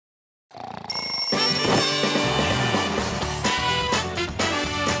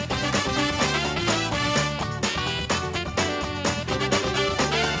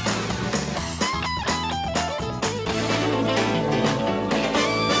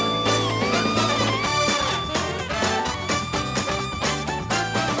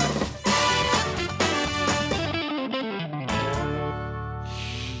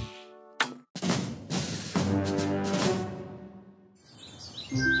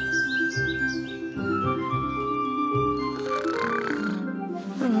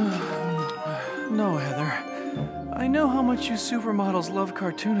know how much you supermodels love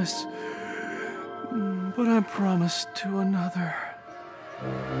cartoonists, but I'm promised to another.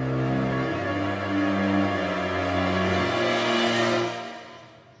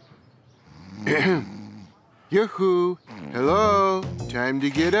 Yoo-hoo! Hello! Time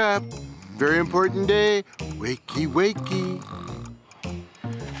to get up. Very important day. Wakey, wakey.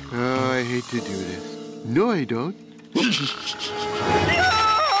 Oh, I hate to do this. No, I don't.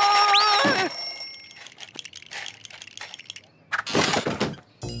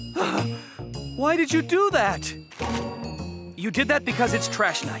 Why did you do that? You did that because it's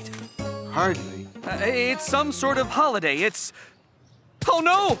trash night. Hardly. It's some sort of holiday. It's... Oh,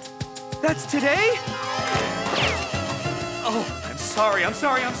 no! That's today? Oh, I'm sorry.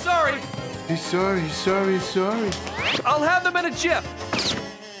 He's sorry. I'll have them in a jiff.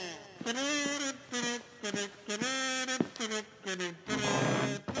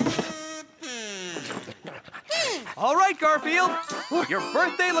 All right, Garfield. Your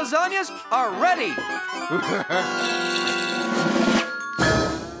birthday lasagnas are ready.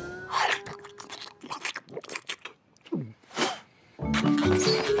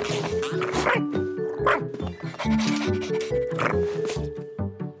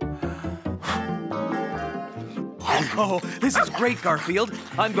 Oh, this is great, Garfield.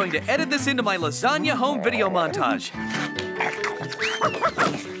 I'm going to edit this into my lasagna home video montage.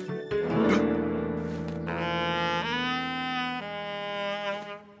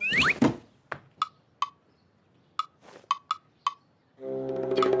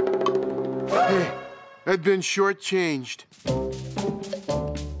 Hey, I've been shortchanged.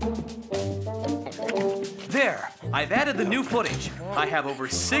 There, I've added the new footage. I have over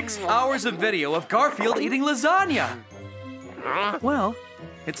 6 hours of video of Garfield eating lasagna. Well,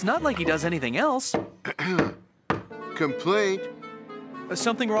 it's not like he does anything else. Complaint.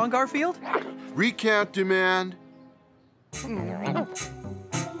 Something wrong, Garfield? Recount demand.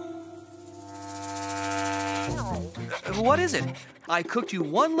 What is it? I cooked you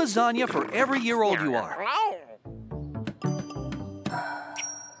 1 lasagna for every year old you are.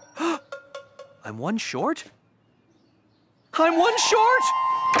 I'm 1 short? I'm 1 short?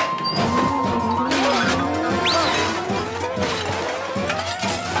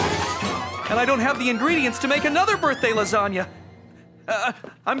 And I don't have the ingredients to make another birthday lasagna.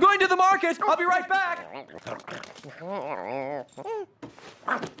 I'm going to the market. I'll be right back.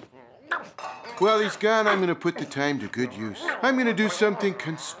 While he's gone, I'm going to put the time to good use. I'm going to do something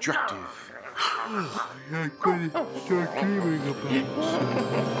constructive. I couldn't start dreaming about this.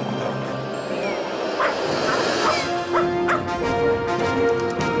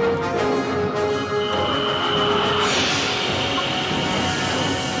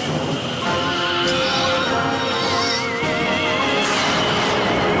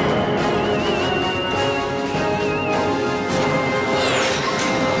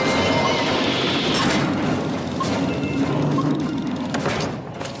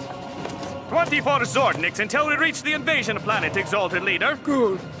 24 Zordniks until we reach the invasion planet, Exalted Leader.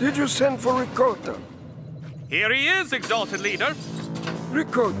 Good. Did you send for Ricotta? Here he is, Exalted Leader.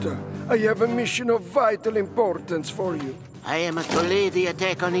 Ricotta, I have a mission of vital importance for you. I am to lead the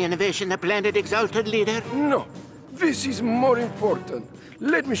attack on the invasion planet, Exalted Leader. No, this is more important.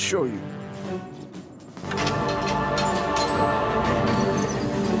 Let me show you.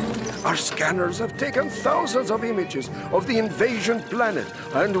 Our scanners have taken thousands of images of the invasion planet,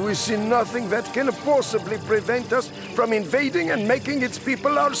 and we see nothing that can possibly prevent us from invading and making its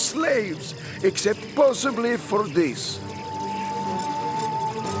people our slaves, except possibly for this.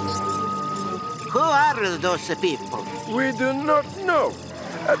 Who are those people? We do not know.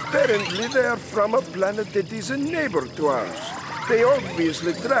 Apparently, they are from a planet that is a neighbor to ours. They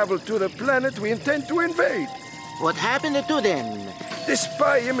obviously traveled to the planet we intend to invade. What happened to them? The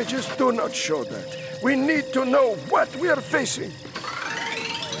spy images do not show that. We need to know what we are facing.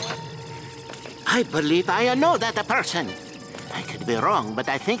 I believe I know that person. I could be wrong, but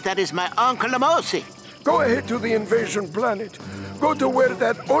I think that is my Uncle Mosi. Go ahead to the invasion planet. Go to where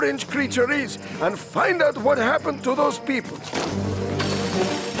that orange creature is and find out what happened to those people.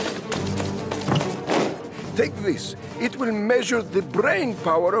 Take this. It will measure the brain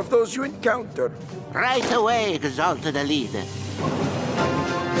power of those you encounter. Right away, Exalted Leader.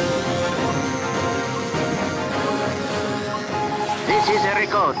 This is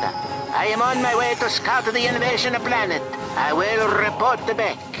Ricotta. I am on my way to scout the invasion planet. I will report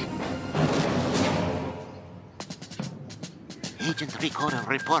back. Agent Ricotta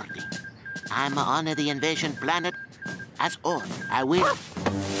reporting. I'm on the invasion planet. As all, I will...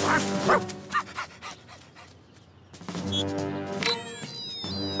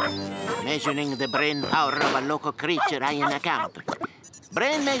 Measuring the brain power of a local creature I encounter.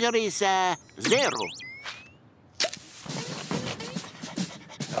 Brain measure is 0.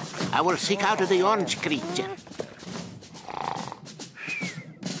 I will seek out the orange creature.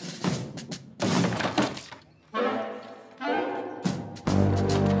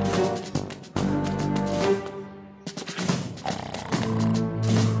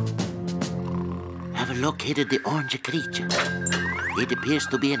 I've located the orange creature. It appears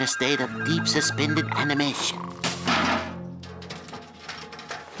to be in a state of deep suspended animation.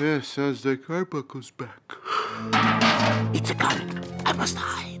 Yeah, sounds like Arbuckle's back. It's a gun. I must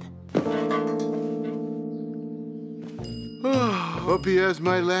hide. Oh, hope he has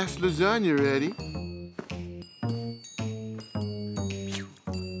my last lasagna ready.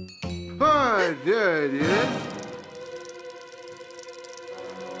 Ah, there it is.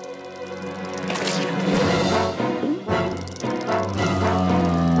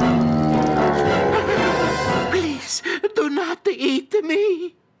 Please, do not eat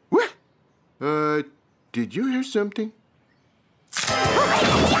me. What? Did you hear something?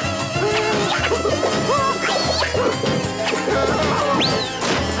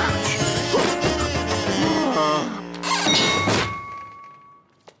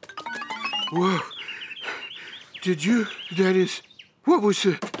 Whoa. Did you? That is... What was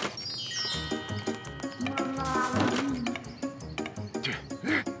it?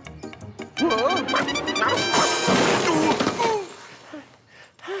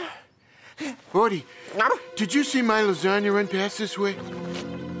 Odie, did you see my lasagna run past this way?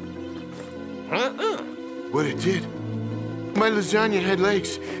 What it did? My lasagna had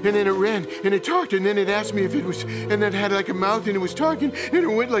legs, and then it ran, and it talked, and then it asked me if it was, and then it had like a mouth, and it was talking, and it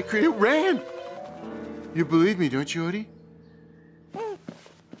went like, it ran. You believe me, don't you, Odie?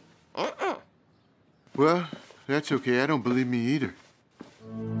 Well, that's okay. I don't believe me either.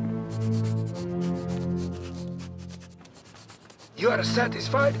 You are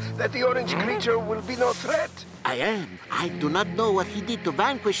satisfied that the orange creature will be no threat? I am. I do not know what he did to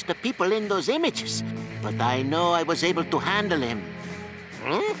vanquish the people in those images, but I know I was able to handle him.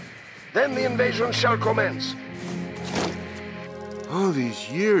 Then the invasion shall commence. All these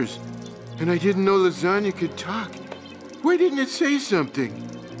years, and I didn't know lasagna could talk. Why didn't it say something?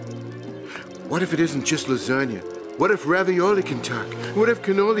 What if it isn't just lasagna? What if ravioli can talk? What if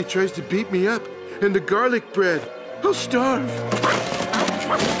cannoli tries to beat me up? And the garlic bread? I'll starve.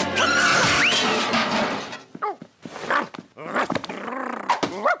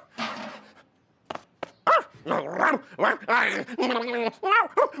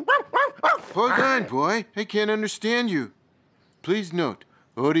 Hold on, boy. I can't understand you. Please note,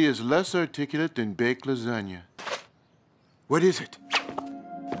 Odie is less articulate than baked lasagna. What is it?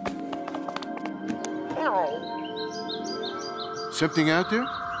 Something out there?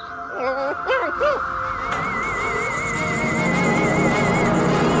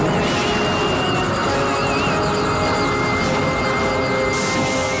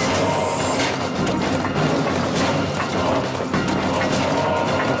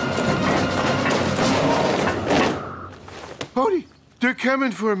 Odie, they're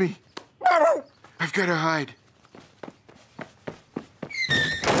coming for me. I've got to hide.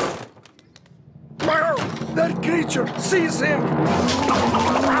 That creature, seize him!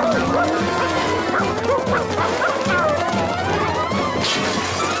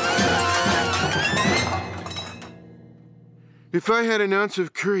 If I had an ounce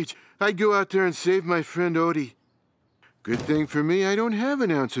of courage, I'd go out there and save my friend Odie. Good thing for me, I don't have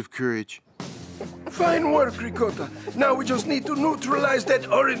an ounce of courage. Fine work, Ricotta. Now we just need to neutralize that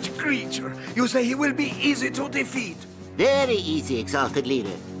orange creature. You say he will be easy to defeat. Very easy, Exalted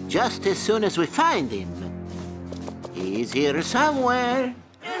Leader. Just as soon as we find him. He's here somewhere.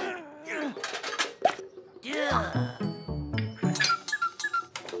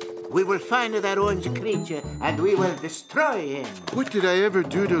 We will find that orange creature, and we will destroy him. What did I ever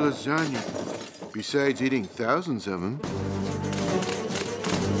do to lasagna? Besides eating thousands of them.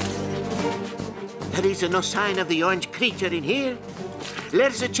 There is no sign of the orange creature in here.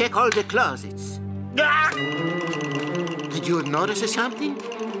 Let's check all the closets. Did you notice something?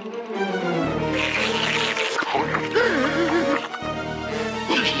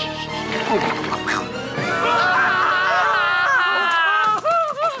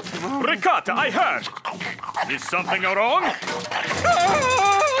 Ricotta, I heard. Is something wrong?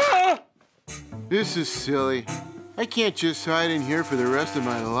 This is silly. I can't just hide in here for the rest of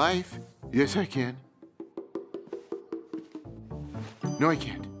my life. Yes, I can. No, I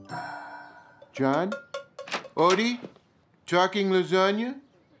can't. John? Odie? Talking lasagna?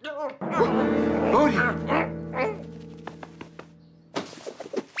 Odie!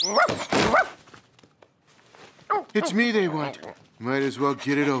 It's me they want. Might as well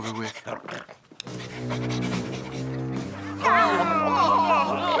get it over with. The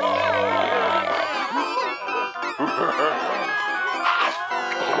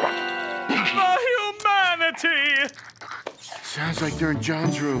humanity! Sounds like they're in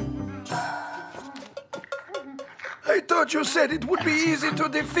John's room. I thought you said it would be easy to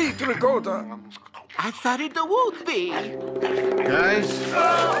defeat Ricotta. I thought it would be. Guys,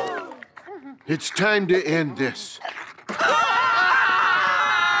 it's time to end this.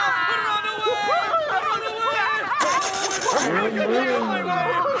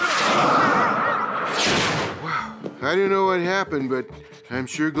 I don't know what happened, but I'm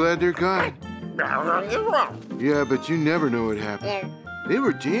sure glad they're gone. Yeah, but you never know what happened. They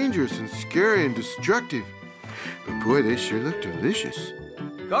were dangerous and scary and destructive. But boy, they sure look delicious.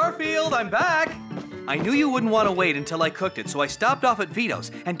 Garfield, I'm back! I knew you wouldn't want to wait until I cooked it, so I stopped off at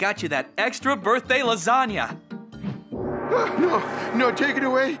Vito's and got you that extra birthday lasagna. No, take it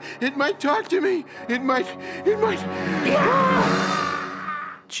away. It might talk to me. It might.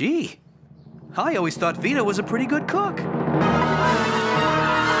 Gee, I always thought Vito was a pretty good cook.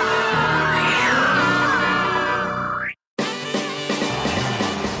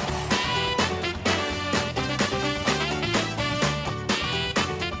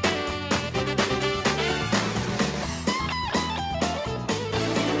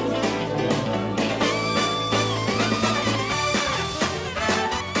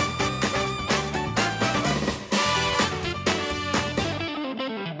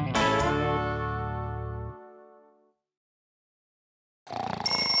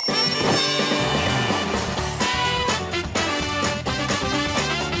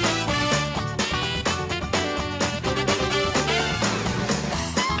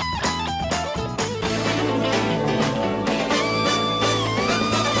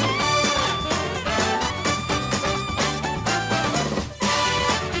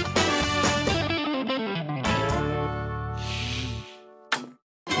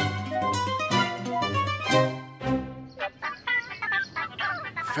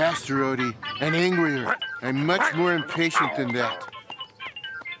 Faster, Odie, and angrier. I'm much more impatient than that.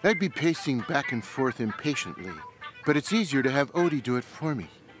 I'd be pacing back and forth impatiently, but it's easier to have Odie do it for me.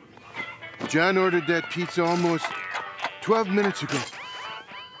 John ordered that pizza almost 12 minutes ago.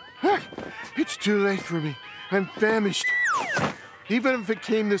 It's too late for me. I'm famished. Even if it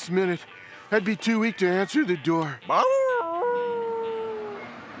came this minute, I'd be too weak to answer the door.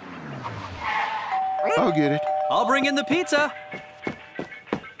 I'll get it. I'll bring in the pizza.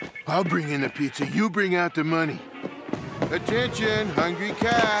 I'll bring in the pizza. You bring out the money. Attention, hungry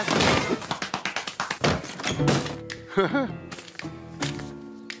cat.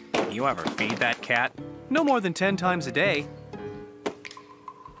 You ever feed that cat? No more than 10 times a day.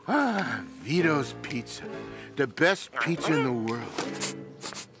 Vito's Pizza. The best pizza in the world.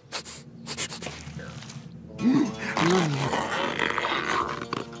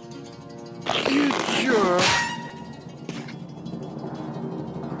 You sure?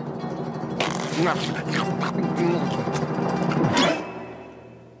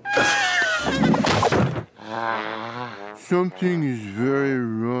 Something is very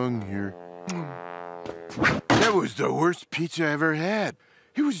wrong here. That was the worst pizza I ever had.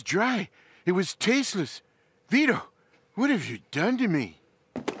 It was dry. It was tasteless. Vito, what have you done to me?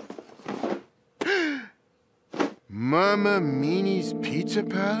 Mama Meanie's Pizza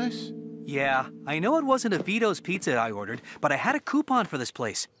Palace? Yeah, I know it wasn't a Vito's Pizza I ordered, but I had a coupon for this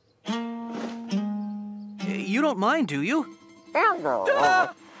place. You don't mind, do you?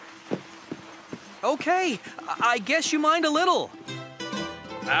 Okay, I guess you mind a little.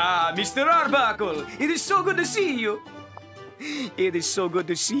 Ah, Mr. Arbuckle, it is so good to see you. It is so good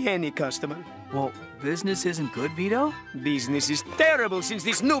to see any customer. Well, business isn't good, Vito? Business is terrible since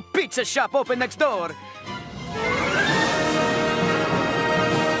this new pizza shop opened next door.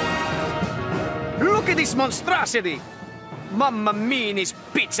 Look at this monstrosity! Mamma Mini's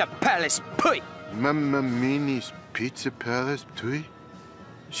Pizza Palace, pui! Mama Meanie's Pizza Palace, tui?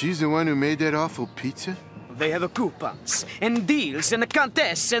 She's the one who made that awful pizza? They have coupons and deals and a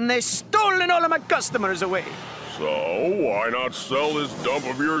contest, and they've stolen all of my customers away. So, why not sell this dump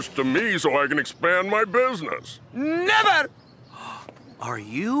of yours to me so I can expand my business? Never! Are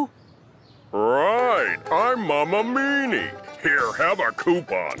you? Right, I'm Mama Meanie. Here, have a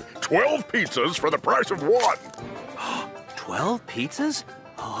coupon. 12 pizzas for the price of one. 12 pizzas?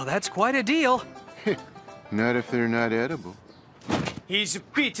 Oh, that's quite a deal. Not if they're not edible. His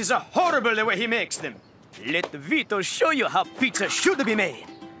pizzas are horrible the way he makes them. Let Vito show you how pizza should be made.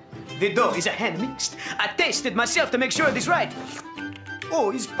 The dough is hand mixed. I tasted myself to make sure it is right.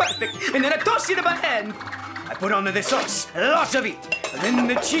 Oh, it's perfect. And then I toss it in my hand. I put on the sauce, lots of it. And then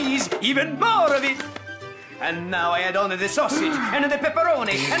the cheese, even more of it. And now I add on the sausage, and the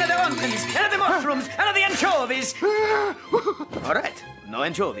pepperoni, and the onions, and the mushrooms, and the anchovies. All right, no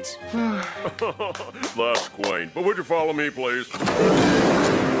anchovies. That's quaint, but would you follow me, please?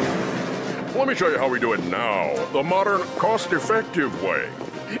 Let me show you how we do it now, the modern, cost-effective way.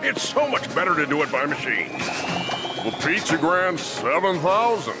 It's so much better to do it by machine. The Pizza Grand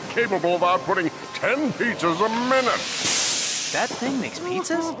 7000, capable of outputting 10 pizzas a minute. That thing makes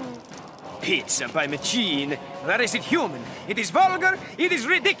pizzas? Pizza by machine. That isn't human. It is vulgar. It is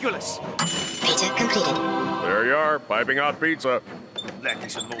ridiculous. Pizza completed. There you are, piping out pizza. That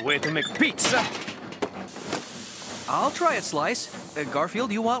isn't the way to make pizza. I'll try a slice.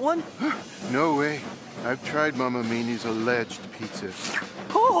 Garfield, you want one? No way. I've tried Mama Meanie's alleged pizza.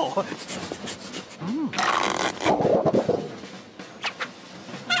 Oh!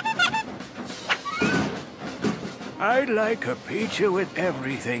 I'd like a pizza with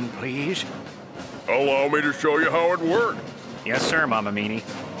everything, please. Allow me to show you how it works. Yes, sir, Mama Meanie.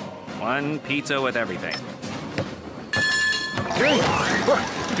 One pizza with everything. Hey,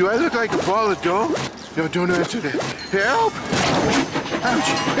 what? Do I look like a ball of dough? No, don't answer that. Help! Ouch!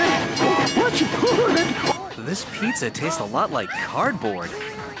 Hey, what's it? This pizza tastes a lot like cardboard.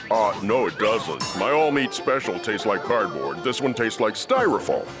 No, it doesn't. My all-meat special tastes like cardboard. This one tastes like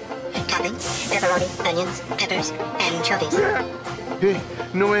styrofoam. Toppings, pepperoni, onions, peppers, anchovies. Hey,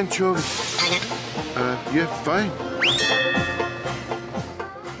 no anchovies. Pineapple. Yeah, fine.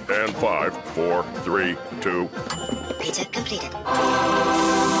 And 5, 4, 3, 2. Pizza completed.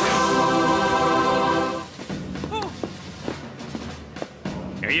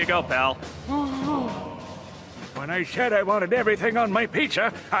 Here you go, pal. When I said I wanted everything on my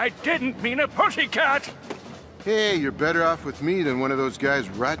pizza, I didn't mean a pussycat. Hey, you're better off with me than one of those guys'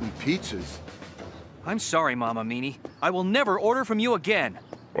 rotten pizzas. I'm sorry, Mama Meanie. I will never order from you again.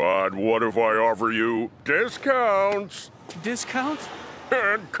 But what if I offer you discounts Discounts?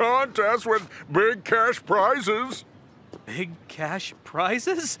 and contests with big cash prizes? Big cash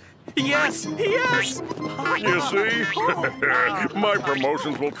prizes? Yes! Yes! You see? My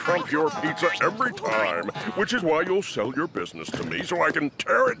promotions will trump your pizza every time, which is why you'll sell your business to me so I can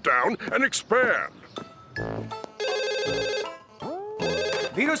tear it down and expand.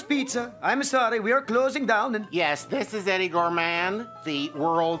 Vito's Pizza, I'm sorry, we are closing down and... Yes, this is Eddie Gourmand, the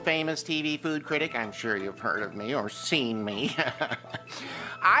world-famous TV food critic. I'm sure you've heard of me or seen me.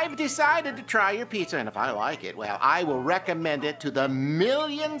 I've decided to try your pizza, and if I like it, well, I will recommend it to the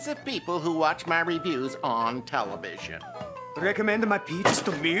millions of people who watch my reviews on television. Recommend my pizzas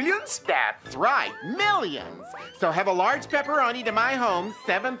to millions? That's right, millions. So have a large pepperoni to my home,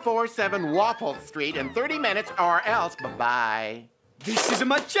 747 Waffle Street, in 30 minutes, or else bye-bye. This is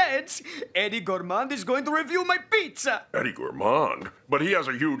my chance. Eddie Gourmand is going to review my pizza. Eddie Gourmand? But he has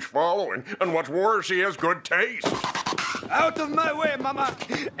a huge following, and what's worse, he has good taste. Out of my way, Mama.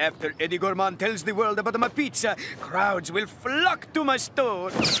 After Eddie Gourmand tells the world about my pizza, crowds will flock to my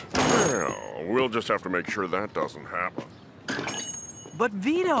store. Well, we'll just have to make sure that doesn't happen. But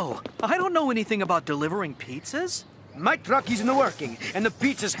Vito, I don't know anything about delivering pizzas. My truck isn't working, and the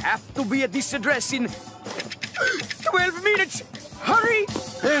pizzas have to be at this address in 12 minutes. Hurry!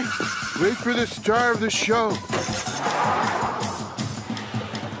 Hey, wait for the star of the show.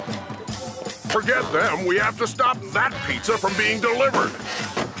 Forget them. We have to stop that pizza from being delivered.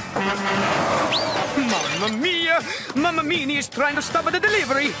 Mamma mia! Mamma Meanie is trying to stop the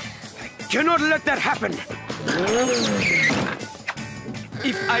delivery. I cannot let that happen.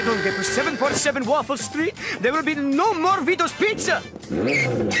 If I don't get to 747 Waffle Street, there will be no more Vito's Pizza.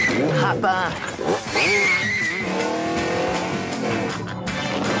 Hop on.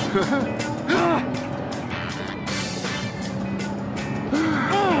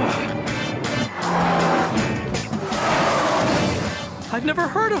 I've never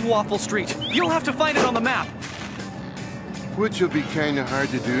heard of Waffle Street. You'll have to find it on the map. Which will be kind of hard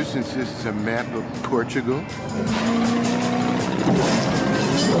to do since this is a map of Portugal.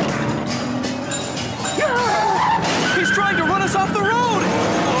 He's trying to run us off the road!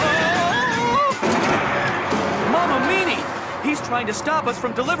 Mama Meanie! He's trying to stop us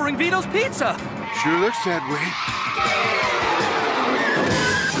from delivering Vito's Pizza! Sure looks that way.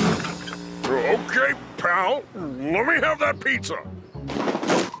 Okay, pal. Let me have that pizza.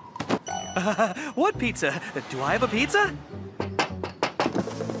 What pizza? Do I have a pizza?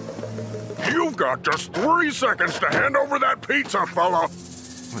 You've got just 3 seconds to hand over that pizza, fella.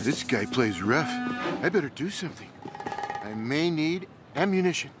 Well, this guy plays rough. I better do something. I may need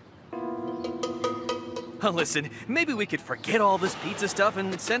ammunition. Listen, maybe we could forget all this pizza stuff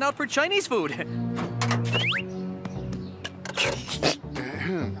and send out for Chinese food.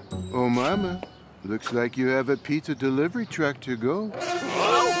 Oh, Mama, looks like you have a pizza delivery truck to go.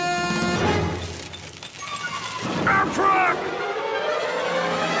 Our truck!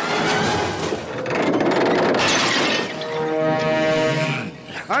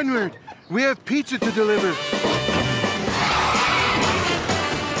 Onward! We have pizza to deliver.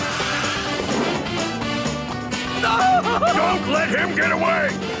 Don't let him get away!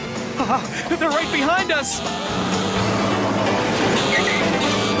 They're right behind us!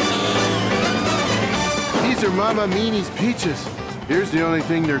 These are Mama Meanie's pizzas. Here's the only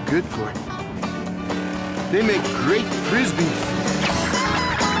thing they're good for. They make great frisbees.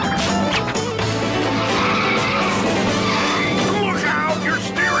 Look out! You're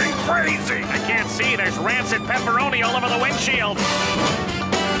steering crazy! I can't see. There's rancid pepperoni all over the windshield.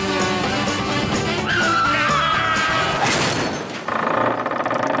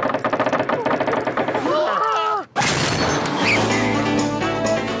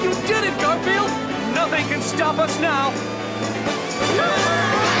 You did it, Garfield! Nothing can stop us now!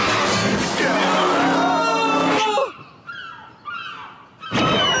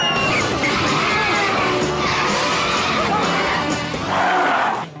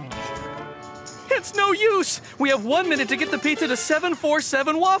 It's no use! We have 1 minute to get the pizza to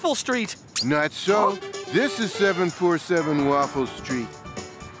 747 Waffle Street! Not so. This is 747 Waffle Street.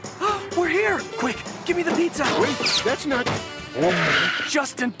 We're here! Quick, give me the pizza! Wait, that's not...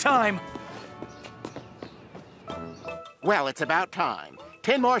 Just in time! Well, it's about time.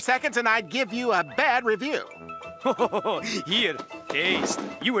 10 more seconds and I'd give you a bad review. Here, taste.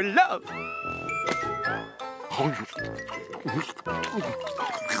 You will love.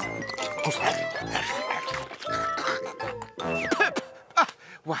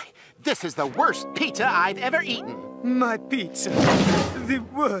 Why, this is the worst pizza I've ever eaten. My pizza. The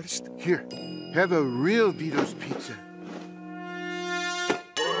worst. Here, have a real Vito's pizza.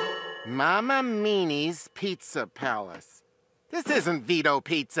 Mama Meanie's Pizza Palace. This isn't Vito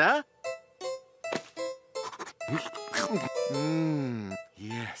Pizza.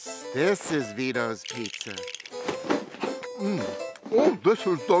 Yes, this is Vito's Pizza. Oh, this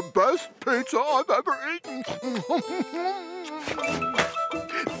is the best pizza I've ever eaten.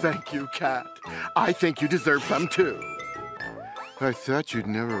 Thank you, Cat. I think you deserve some, too. I thought you'd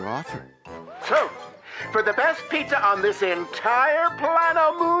never offer. So, for the best pizza on this entire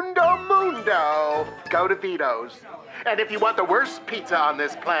Plano Mundo, go to Vito's. And if you want the worst pizza on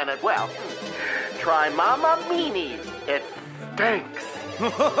this planet, well, try Mama Meanie's. It stinks.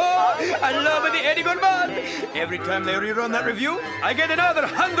 I love the Eddie Gourmand. Every time they rerun that review, I get another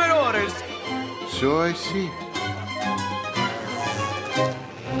 100 orders. So I see.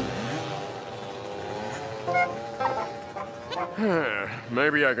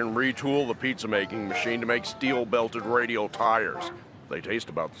 Maybe I can retool the pizza-making machine to make steel-belted radial tires. They taste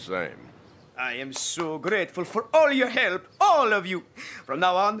about the same. I am so grateful for all your help, all of you. From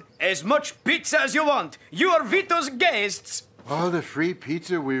now on, as much pizza as you want. You are Vito's guests. All the free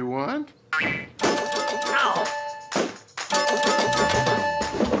pizza we want?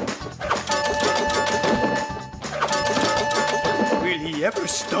 Will he ever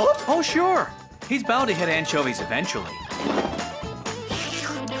stop? Oh, sure. He's bound to hit anchovies eventually.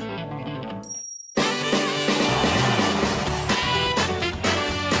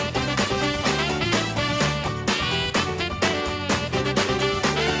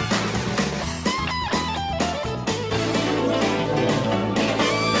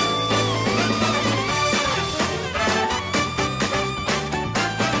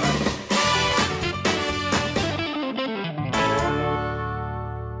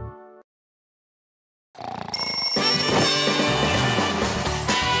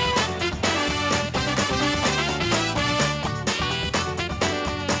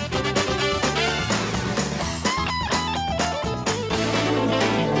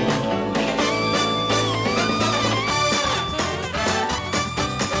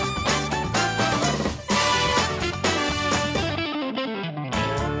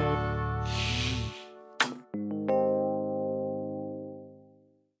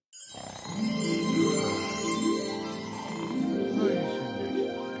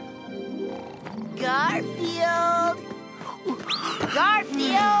 Garfield!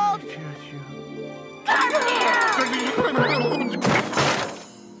 Garfield! Garfield!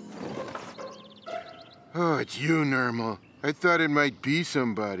 Oh, it's you, Nermal. I thought it might be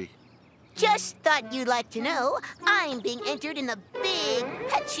somebody. Just thought you'd like to know I'm being entered in the big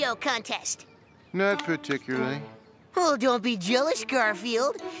pet show contest. Not particularly. Oh, don't be jealous,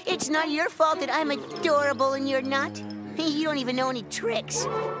 Garfield. It's not your fault that I'm adorable and you're not. You don't even know any tricks.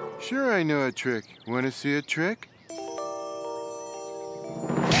 Sure, I know a trick. Want to see a trick?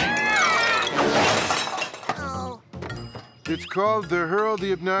 Oh. It's called the hurl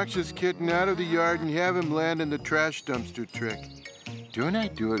the obnoxious kitten out of the yard and have him land in the trash dumpster trick. Don't I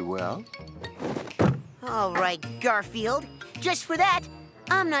do it well? All right, Garfield. Just for that,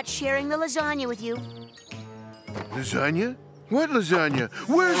 I'm not sharing the lasagna with you. Lasagna? What lasagna?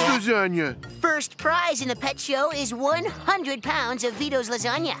 Where's lasagna? First prize in the pet show is 100 pounds of Vito's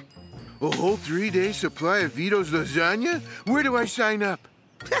lasagna. A whole 3-day supply of Vito's lasagna? Where do I sign up?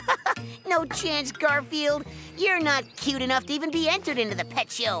 No chance, Garfield. You're not cute enough to even be entered into the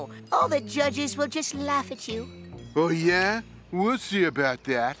pet show. All the judges will just laugh at you. Oh, yeah? We'll see about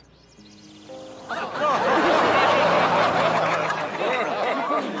that.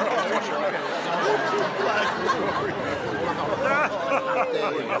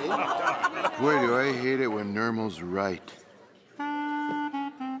 Boy, do I hate it when Nermal's right.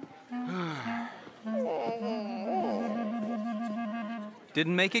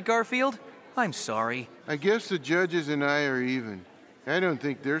 Didn't make it, Garfield? I'm sorry. I guess the judges and I are even. I don't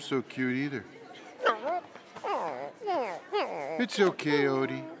think they're so cute either. It's okay,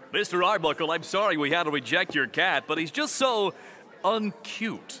 Odie. Mr. Arbuckle, I'm sorry we had to reject your cat, but he's just so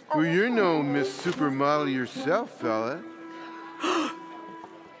uncute. Well, you're no Miss Supermodel yourself, fella.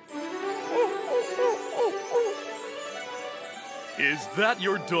 Is that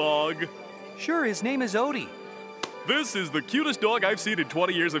your dog? Sure, his name is Odie. This is the cutest dog I've seen in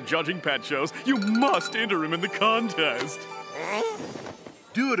 20 years of judging pet shows. You must enter him in the contest.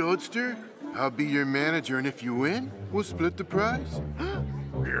 Do it, Oldster. I'll be your manager, and if you win, we'll split the prize.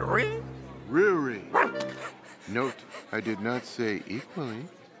 Really? Really? Note, I did not say equally.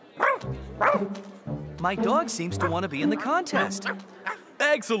 My dog seems to want to be in the contest.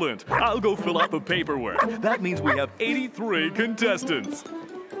 Excellent. I'll go fill out the paperwork. That means we have 83 contestants.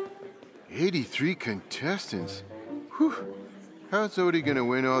 83 contestants? Whew. How's Odie gonna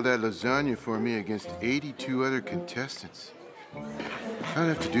win all that lasagna for me against 82 other contestants? I'll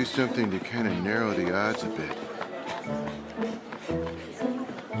have to do something to kind of narrow the odds a bit.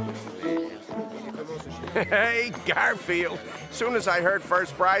 Hey, Garfield. Soon as I heard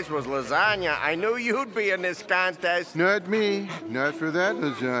first prize was lasagna, I knew you'd be in this contest. Not me. Not for that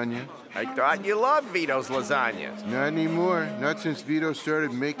lasagna. I thought you loved Vito's lasagnas. Not anymore. Not since Vito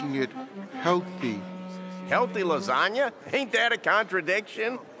started making it healthy. Healthy lasagna? Ain't that a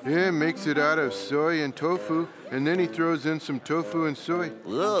contradiction? Yeah, makes it out of soy and tofu, and then he throws in some tofu and soy.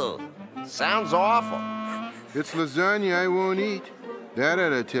 Ugh, sounds awful. It's lasagna I won't eat. That ought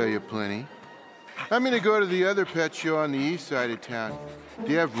to tell you plenty. I'm gonna go to the other pet show on the east side of town.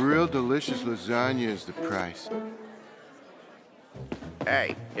 They have real delicious lasagna as the price.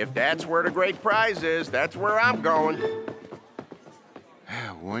 Hey, if that's where the great prize is, that's where I'm going.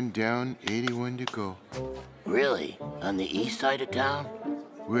 1 down, 81 to go. Really? On the east side of town?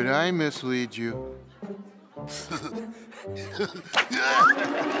 Would I mislead you?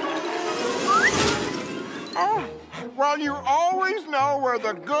 Oh, well, you always know where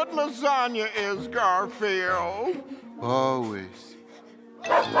the good lasagna is, Garfield. Always.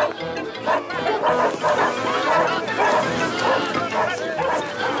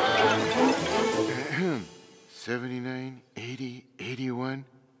 79, 80, 81.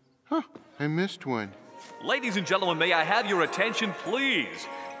 Huh, I missed one. Ladies and gentlemen, may I have your attention, please?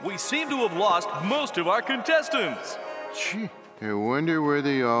 We seem to have lost most of our contestants. Gee, I wonder where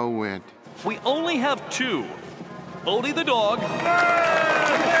they all went. We only have 2. Odie the dog.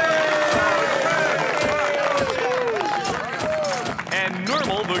 And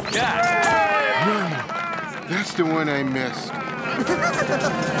Nermal the cat. Nermal. That's the one I missed.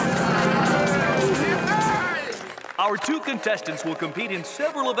 Our 2 contestants will compete in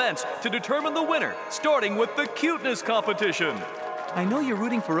several events to determine the winner, starting with the cuteness competition. I know you're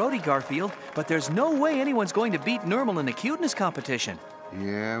rooting for Odie, Garfield, but there's no way anyone's going to beat Nermal in the cuteness competition.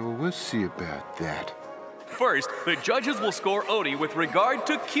 Yeah, well, we'll see about that. First, the judges will score Odie with regard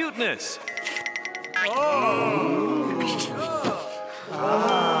to cuteness.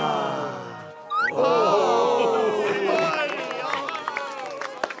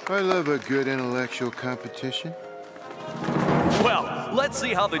 I love a good intellectual competition. Well, let's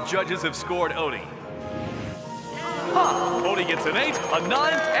see how the judges have scored Odie. Ha! Odie gets an 8, a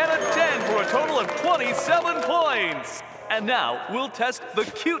 9, and a 10 for a total of 27 points. And now we'll test the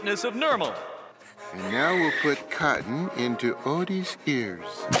cuteness of Nermal. And now we'll put cotton into Odie's ears.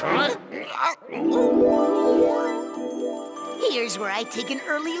 Here's where I take an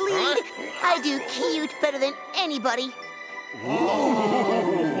early lead. I do cute better than anybody.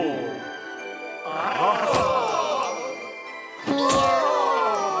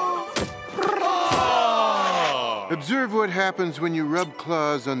 Observe what happens when you rub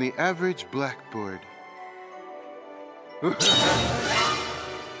claws on the average blackboard.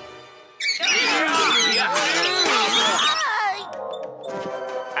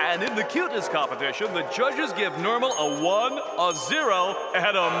 And in the cuteness competition, the judges give Nermal a 1, a 0,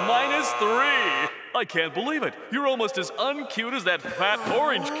 and a -3. I can't believe it. You're almost as uncute as that fat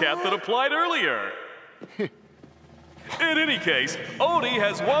orange cat that applied earlier. In any case, Odie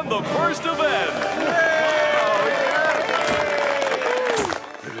has won the first event.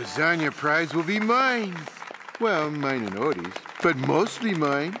 The lasagna prize will be mine. Well, mine and Odie's, but mostly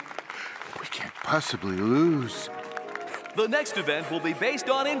mine. We can't possibly lose. The next event will be based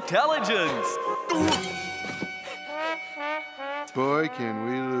on intelligence. Boy, can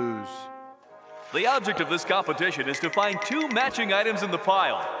we lose. The object of this competition is to find 2 matching items in the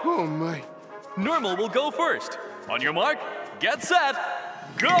pile. Oh, my. Nermal will go first. On your mark, get set,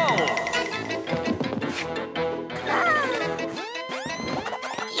 go!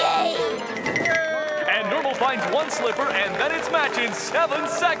 Yay! And Nermal finds 1 slipper, and then it's match in 7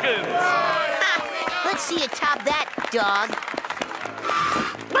 seconds. Let's see you top that, dog.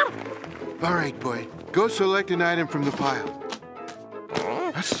 All right, boy. Go select an item from the pile.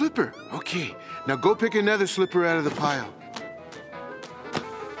 A slipper. Okay. Now go pick another slipper out of the pile.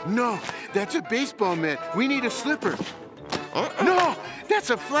 No, that's a baseball mitt. We need a slipper. No, that's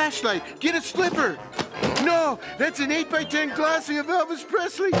a flashlight. Get a slipper. No, that's an 8x10 glossy of Elvis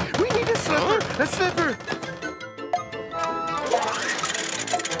Presley. We need a slipper. A slipper.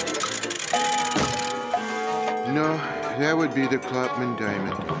 No, that would be the Klopman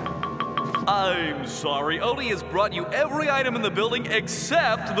diamond. I'm sorry, Odie has brought you every item in the building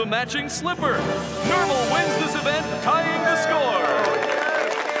except the matching slipper. Nermal wins this event, tying the score.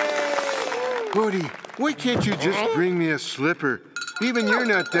 Odie, why can't you just bring me a slipper? Even you're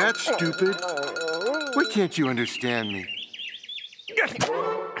not that stupid. Why can't you understand me?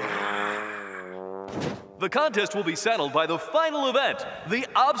 The contest will be settled by the final event, the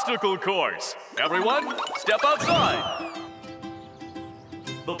obstacle course. Everyone, step outside.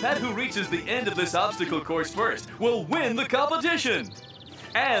 The pet who reaches the end of this obstacle course first will win the competition.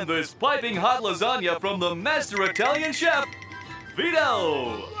 And this piping hot lasagna from the master Italian chef,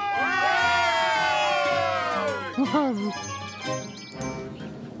 Vito.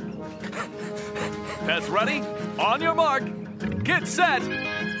 Pets ready? On your mark, get set,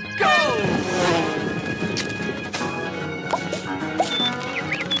 go!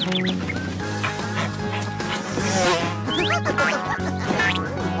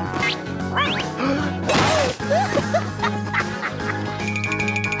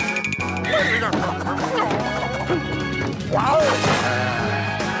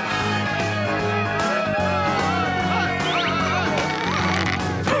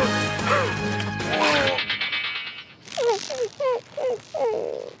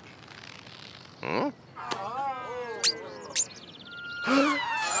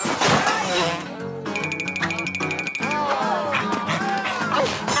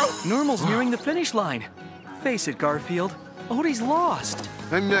 Nermal's nearing the finish line. Face it, Garfield. Odie's lost.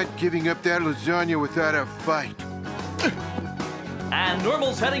 I'm not giving up that lasagna without a fight. And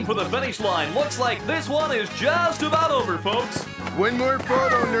Nermal's heading for the finish line. Looks like this one is just about over, folks. One more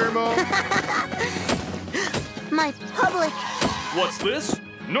photo, Nermal. My public. What's this?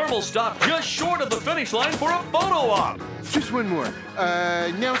 Nermal stopped just short of the finish line for a photo op. Just one more.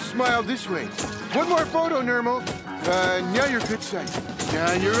 Now smile this way. One more photo, Nermal. Now you're good sight.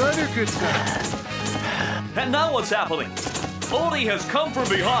 Now you're other good sight. And now what's happening? Odie has come from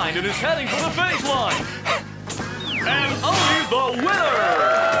behind and is heading for the finish line. And Odie's the winner!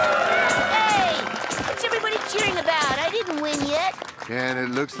 Hey! What's everybody cheering about? I didn't win yet. And it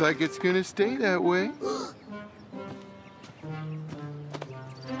looks like it's gonna stay that way.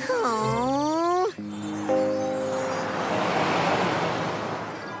 Oh.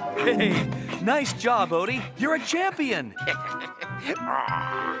 Hey, nice job, Odie. You're a champion.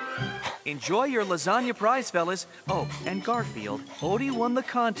 Enjoy your lasagna prize, fellas. Oh, and Garfield, Odie won the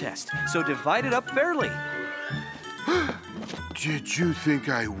contest, so divide it up fairly. Did you think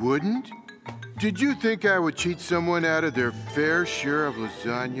I wouldn't? Did you think I would cheat someone out of their fair share of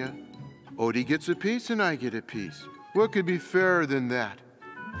lasagna? Odie gets a piece and I get a piece. What could be fairer than that?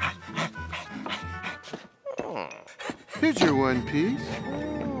 Here's your one piece.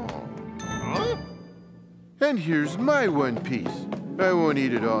 And here's my one piece. I won't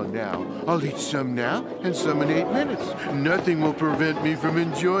eat it all now. I'll eat some now and some in 8 minutes. Nothing will prevent me from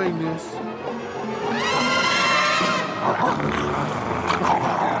enjoying this.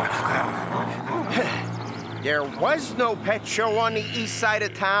 There was no pet show on the east side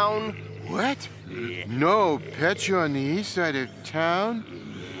of town. What? No pet show on the east side of town?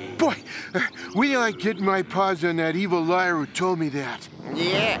 Boy, wait till I get my paws on that evil liar who told me that.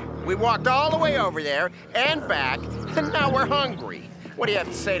 Yeah, we walked all the way over there and back, and now we're hungry. What do you have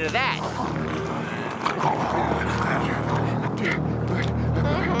to say to that?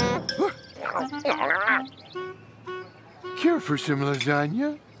 Care for some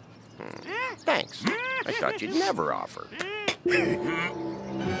lasagna? Thanks. I thought you'd never offer.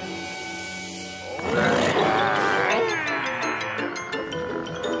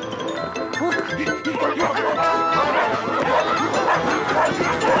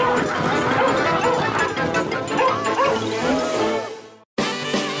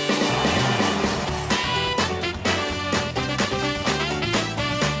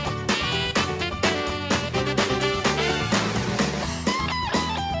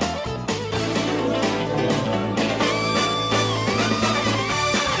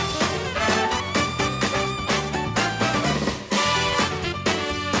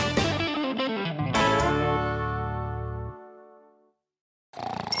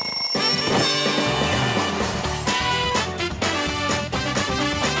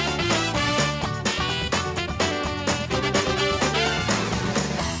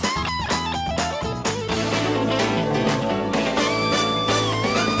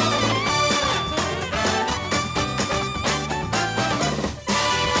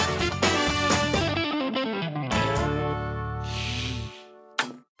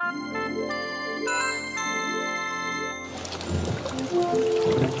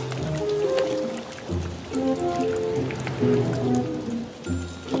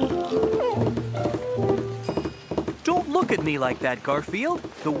 Don't look at me like that, Garfield.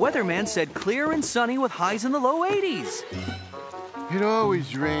 The weatherman said clear and sunny with highs in the low 80s. It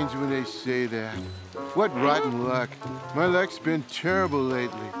always rains when they say that. What rotten luck. My luck's been terrible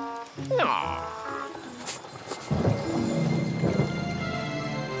lately.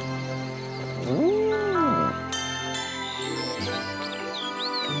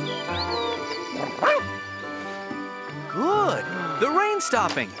 Good. The rain's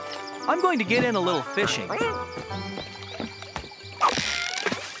stopping. I'm going to get in a little fishing.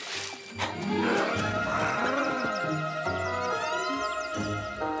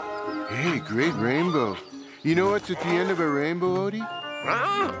 Hey, great rainbow. You know what's at the end of a rainbow, Odie?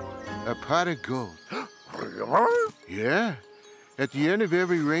 A pot of gold. Yeah. At the end of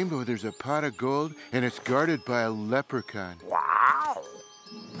every rainbow, there's a pot of gold, and it's guarded by a leprechaun. Wow.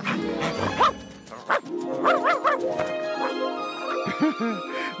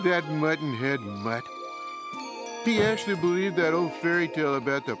 That mutton-head mutt. He actually believed that old fairy tale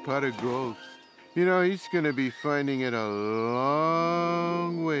about the pot of gold. You know, he's gonna be finding it a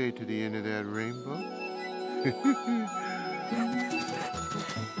long way to the end of that rainbow.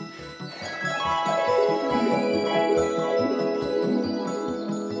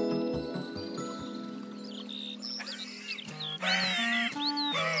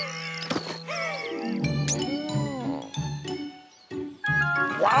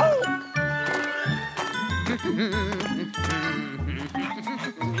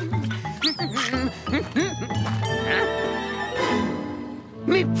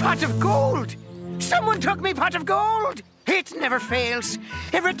 Me pot of gold! Someone took me pot of gold! It never fails.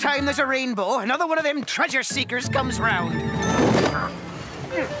 Every time there's a rainbow, another one of them treasure seekers comes round.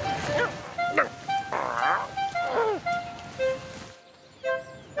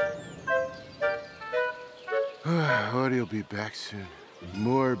 Odie'll be back soon.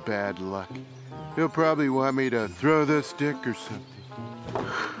 More bad luck. He'll probably want me to throw the stick or something.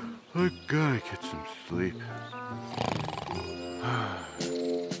 I gotta get some sleep.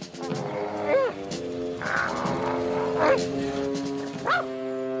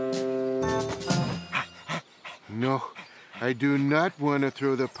 No, I do not want to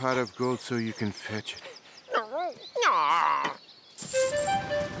throw the pot of gold so you can fetch it.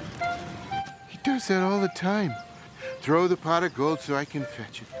 He does that all the time. Throw the pot of gold so I can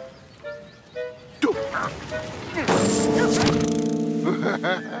fetch it.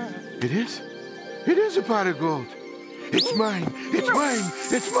 It is. It is a pot of gold. It's mine. It's mine.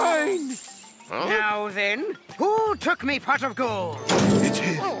 It's mine. Huh? Now then, who took me pot of gold? It's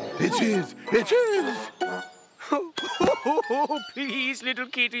his. It's his. It's his. Oh, please, little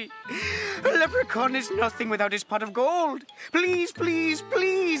kitty. A leprechaun is nothing without his pot of gold. Please, please,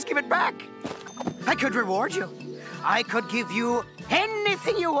 please give it back. I could reward you. I could give you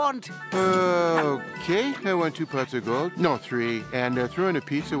anything you want. Okay, I want 2 pots of gold. No, 3. And throw in a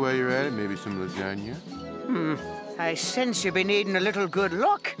pizza while you're at it, maybe some lasagna. I sense you've been needing a little good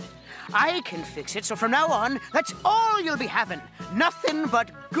luck. I can fix it, so from now on, that's all you'll be having. Nothing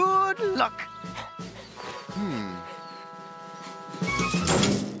but good luck.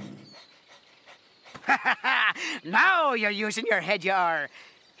 Now you're using your head, you are.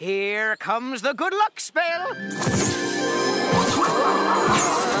 Here comes the good luck spell.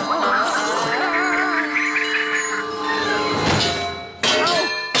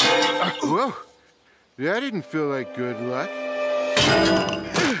 Whoa, that didn't feel like good luck.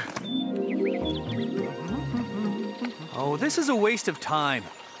 Oh, this is a waste of time.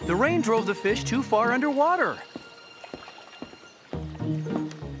 The rain drove the fish too far underwater.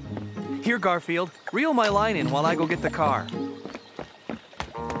 Here, Garfield, reel my line in while I go get the car.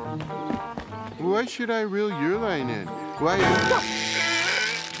 Why should I reel your line in? Why?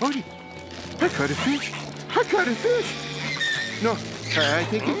 Odie, I caught a fish. I caught a fish. No, I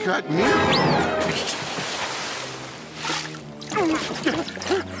think he caught me.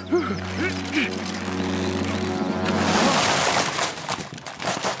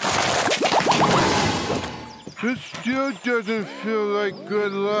 This still doesn't feel like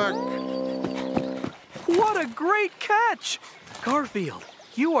good luck. What a great catch! Garfield,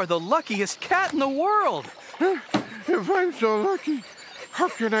 you are the luckiest cat in the world. If I'm so lucky, how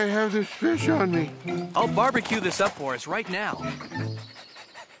can I have this fish on me? I'll barbecue this up for us right now.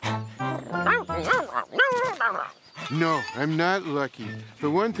 No, I'm not lucky. For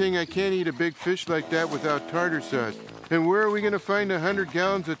one thing, I can't eat a big fish like that without tartar sauce. And where are we going to find 100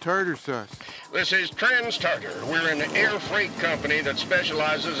 gallons of tartar sauce? This is Trans Tartar. We're an air freight company that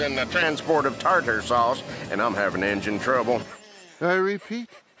specializes in the transport of tartar sauce, and I'm having engine trouble. I repeat,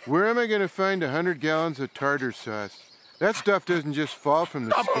 where am I going to find 100 gallons of tartar sauce? That stuff doesn't just fall from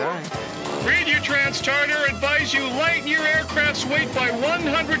the sky. Read your Trans Tartar advise you lighten your aircraft's weight by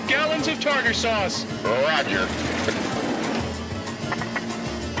 100 gallons of tartar sauce. Roger.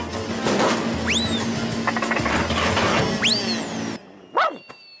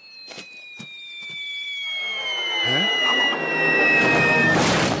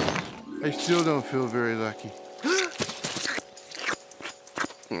 I still don't feel very lucky.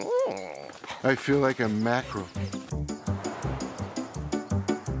 I feel like a mackerel.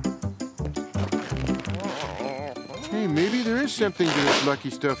 Hey, maybe there is something to this lucky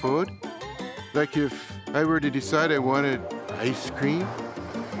stuff, Ode. Like if I were to decide I wanted ice cream.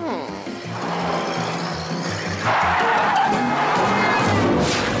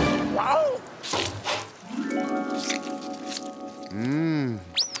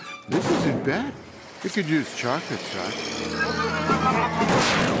 This isn't bad. We could use chocolate sauce.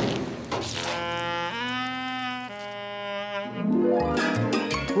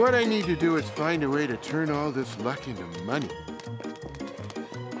 What I need to do is find a way to turn all this luck into money.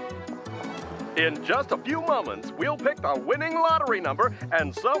 In just a few moments, we'll pick the winning lottery number,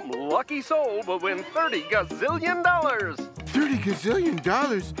 and some lucky soul will win $30 gazillion. $30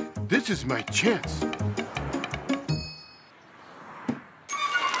 gazillion? This is my chance.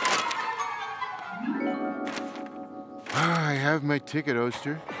 I have my ticket,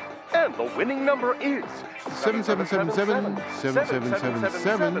 Oster. And the winning number is 7777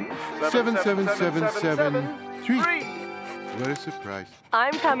 7777 77773. What a surprise.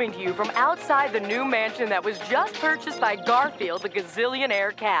 I'm coming to you from outside the new mansion that was just purchased by Garfield, the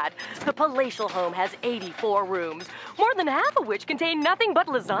gazillionaire cat. The palatial home has 84 rooms, more than half of which contain nothing but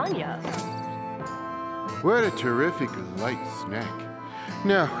lasagna. What a terrific light snack.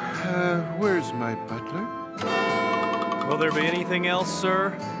 Now, where's my butler? Will there be anything else,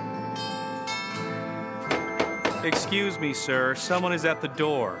 sir? Excuse me, sir. Someone is at the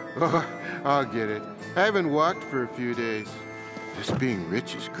door. Oh, I'll get it. I haven't walked for a few days. This being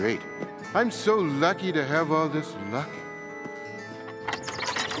rich is great. I'm so lucky to have all this luck.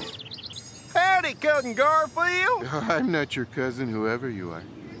 Howdy, Cousin Garfield. I'm not your cousin, whoever you are.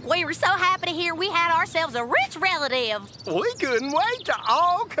 We were so happy to hear we had ourselves a rich relative. We couldn't wait to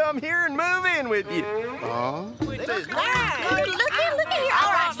all come here and move in with you. All? Look at here.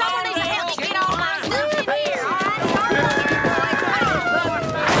 All right, someone needs to help me get all my stuff in here. All right,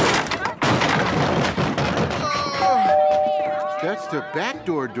 That's the back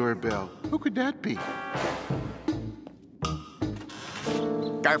door doorbell. Who could that be?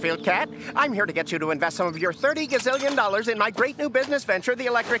 Garfield Cat, I'm here to get you to invest some of your $30 gazillion in my great new business venture, the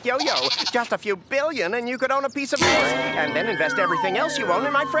electric yo-yo. Just a few billion and you could own a piece of this. And then invest everything else you own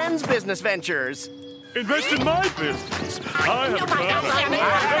in my friend's business ventures. Invest in my business. I have a plan.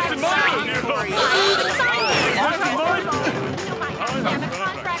 Invest in my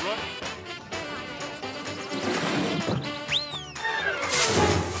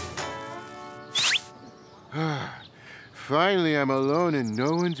Finally, I'm alone and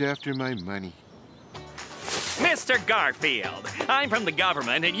no one's after my money. Mr. Garfield, I'm from the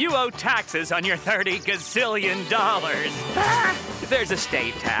government and you owe taxes on your $30 gazillion. There's a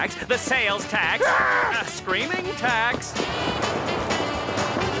state tax, the sales tax, a screaming tax.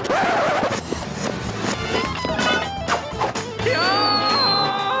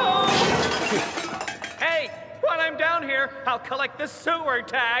 Hey, while I'm down here, I'll collect the sewer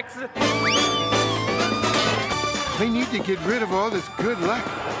tax. I need to get rid of all this good luck.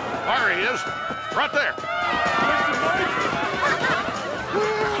 There he is, right there.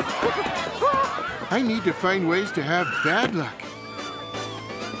 I need to find ways to have bad luck.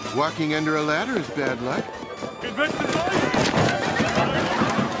 Walking under a ladder is bad luck.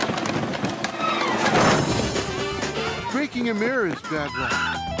 Breaking a mirror is bad luck.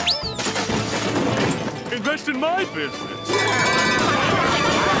 Invest in my business.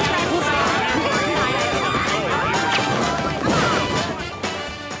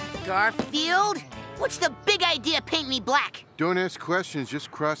 Garfield? What's the big idea paint me black? Don't ask questions,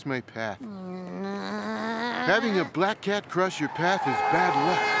 just cross my path. Having a black cat cross your path is bad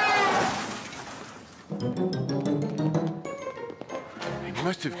luck. I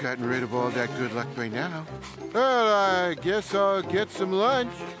must have gotten rid of all that good luck by now. Well, I guess I'll get some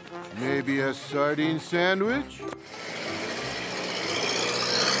lunch. Maybe a sardine sandwich?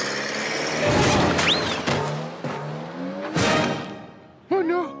 Oh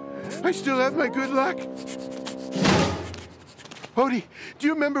no, I still have my good luck. Odie, do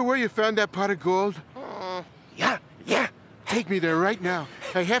you remember where you found that pot of gold? Yeah. Take me there right now.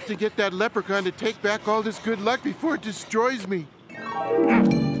 I have to get that leprechaun to take back all this good luck before it destroys me.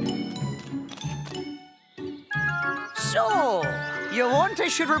 So, you want I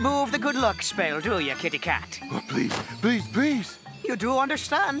should remove the good luck spell, do you, kitty cat? Oh, please. You do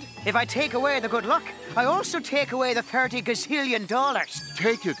understand? If I take away the good luck, I also take away the $30 gazillion.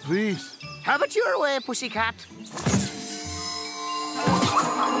 Take it, please. Have it your way, pussycat.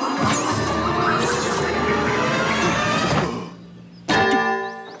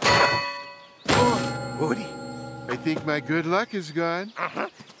 Odie, I think my good luck is gone.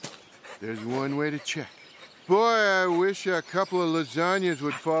 There's one way to check. Boy, I wish a couple of lasagnas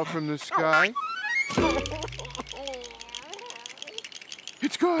would fall from the sky.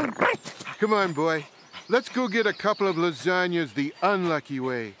 It's gone. Come on, boy. Let's go get a couple of lasagnas the unlucky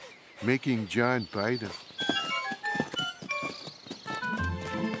way, making John buy them.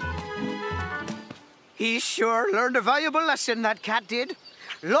 He sure learned a valuable lesson, that cat did.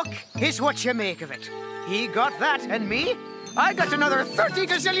 Luck is what you make of it. He got that, and me? I got another $30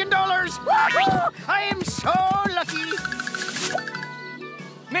 gazillion. Woohoo! I am so lucky.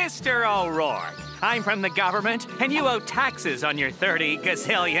 Mr. O'Rourke, I'm from the government, and you owe taxes on your $30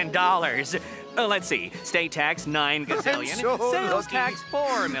 gazillion. Let's see, state tax 9 gazillion, so sales lucky. tax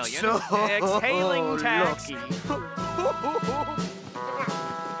 4 million, So exhaling tax.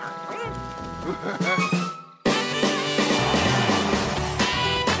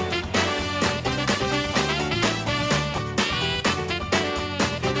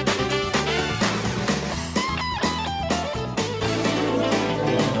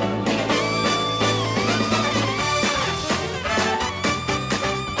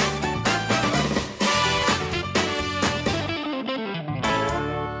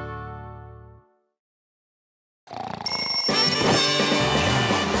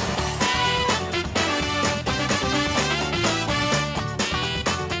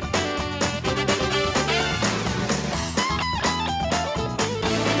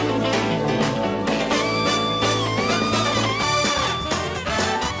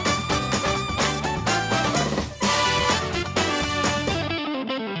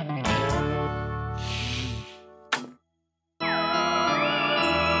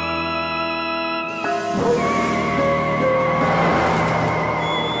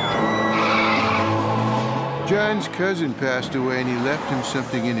 John's cousin passed away and he left him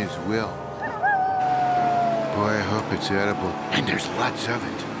something in his will. Boy, I hope it's edible. And there's lots of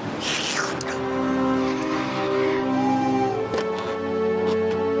it.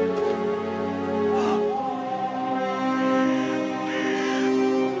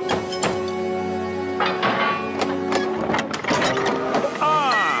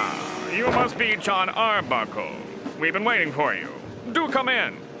 You must be John Arbuckle. We've been waiting for you. Do come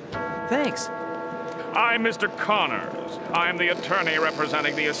in. Thanks. I'm Mr. Connors. I'm the attorney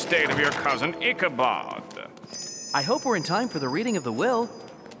representing the estate of your cousin Ichabod. I hope we're in time for the reading of the will.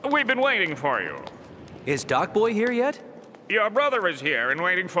 We've been waiting for you. Is Doc Boy here yet? Your brother is here and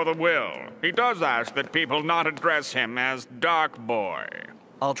waiting for the will. He does ask that people not address him as Doc Boy.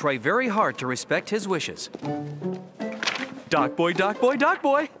 I'll try very hard to respect his wishes. Doc Boy, Doc Boy, Doc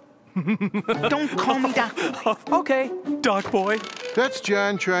Boy. Don't call me Doc Boy. Okay, Doc Boy. That's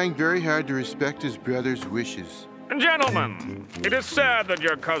John trying very hard to respect his brother's wishes. Gentlemen, it is sad that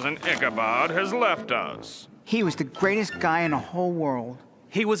your cousin Ichabod has left us. He was the greatest guy in the whole world.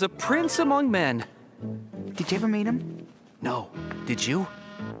 He was a prince among men. Did you ever meet him? No. Did you?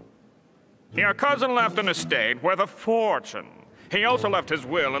 Your cousin left an estate worth a fortune. He also left his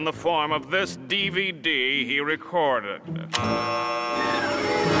will in the form of this DVD he recorded.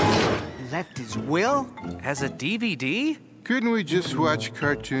 Left his will? As a DVD? Couldn't we just watch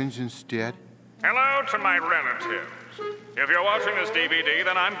cartoons instead? Hello to my relatives. If you're watching this DVD,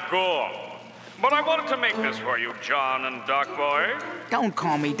 then I'm good. But I wanted to make this for you, John and Doc Boy. Don't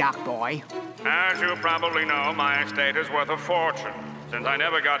call me Doc Boy. As you probably know, my estate is worth a fortune. Since I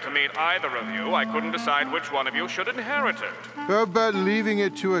never got to meet either of you, I couldn't decide which one of you should inherit it. How about leaving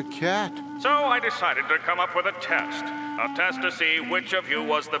it to a cat? So I decided to come up with a test to see which of you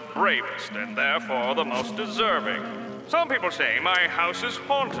was the bravest and therefore the most deserving. Some people say my house is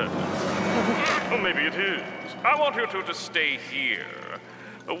haunted. Well, maybe it is. I want you two to stay here.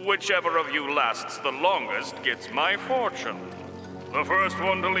 Whichever of you lasts the longest gets my fortune. The first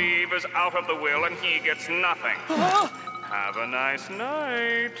one to leave is out of the will and he gets nothing. Have a nice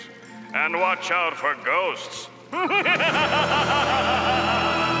night. And watch out for ghosts.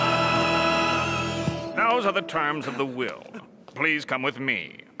 Those are the terms of the will. Please come with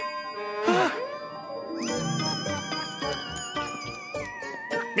me.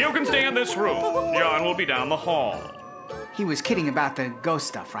 You can stay in this room. John will be down the hall. He was kidding about the ghost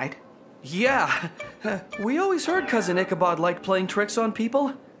stuff, right? Yeah. We always heard Cousin Ichabod liked playing tricks on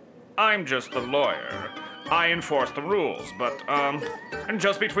people. I'm just the lawyer. I enforce the rules, but, and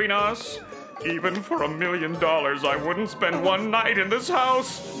just between us, even for $1 million, I wouldn't spend one night in this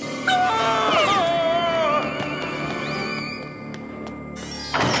house.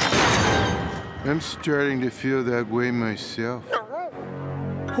 I'm starting to feel that way myself.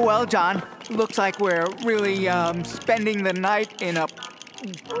 Well, John, looks like we're really, spending the night in a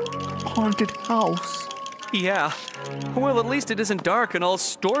haunted house. Yeah. Well, at least it isn't dark and all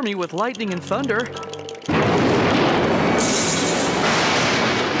stormy with lightning and thunder.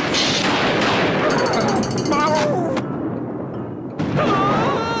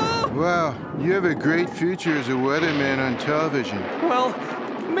 Wow, you have a great future as a weatherman on television. Well,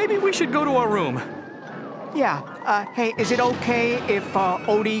 maybe we should go to our room. Yeah, hey, is it okay if,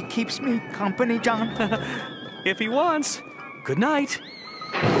 Odie keeps me company, John? If he wants. Good night.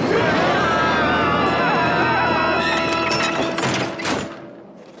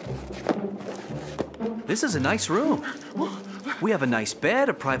 This is a nice room. We have a nice bed,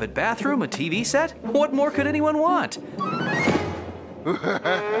 a private bathroom, a TV set. What more could anyone want?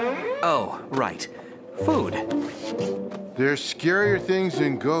 Oh, right. Food. There's scarier things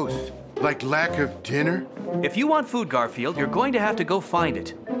than ghosts, like lack of dinner. If you want food, Garfield, you're going to have to go find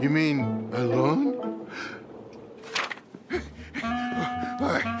it. You mean alone?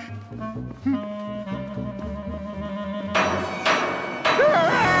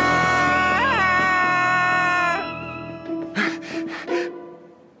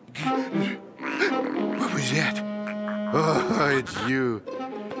 What was that? Oh, it's you.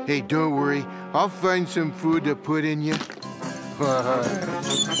 Hey, don't worry. I'll find some food to put in you.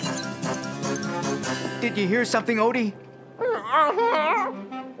 Did you hear something, Odie?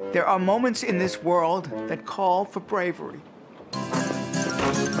 There are moments in this world that call for bravery.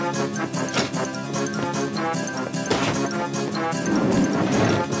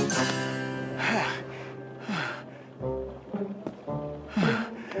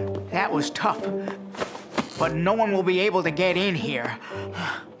 That was tough, but no one will be able to get in here.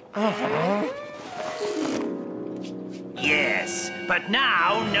 Yes, but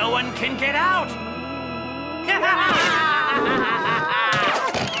now no one can get out.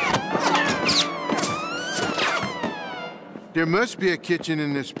 There must be a kitchen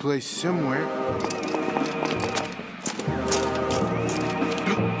in this place somewhere.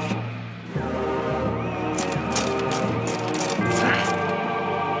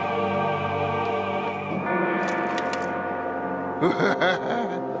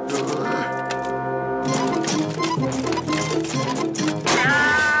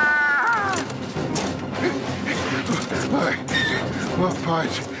 Well,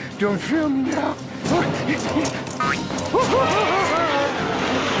 Pods, don't fail me now.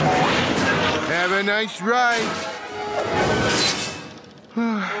 Have a nice ride.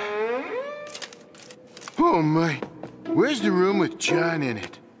 Oh, my. Where's the room with John in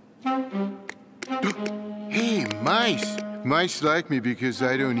it? Hey, mice. Mice like me because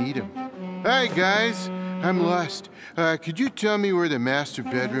I don't eat them. Hi, guys. I'm lost. Could you tell me where the master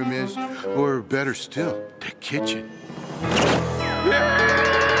bedroom is? Or better still, the kitchen?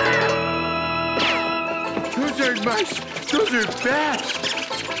 Those aren't mice. Those are bats.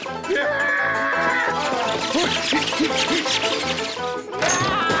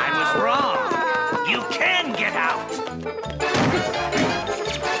 I was wrong. You can get out.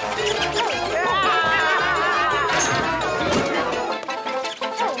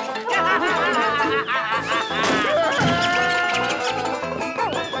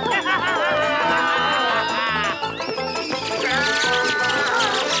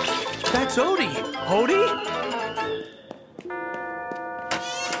 That's Odie. Odie?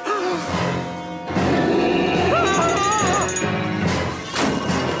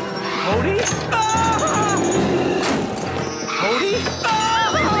 Odie? Odie?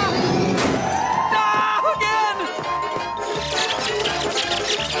 Again!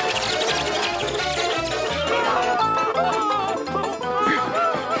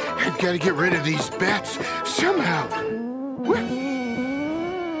 I've got to get rid of these bats somehow.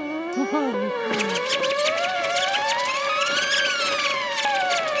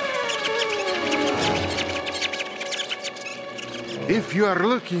 If you are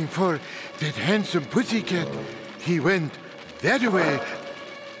looking for that handsome pussycat, he went that way.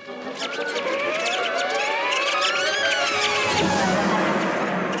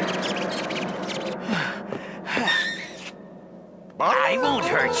 I won't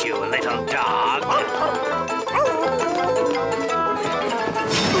hurt you, little dog.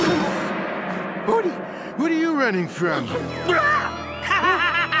 Odie, what are you running from?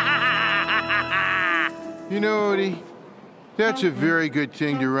 You know, Odie, that's a very good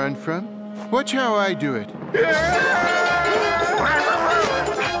thing to run from. Watch how I do it.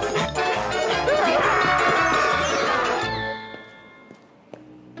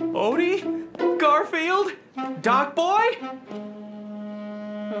 Odie? Garfield? Doc Boy?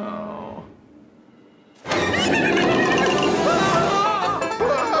 Oh.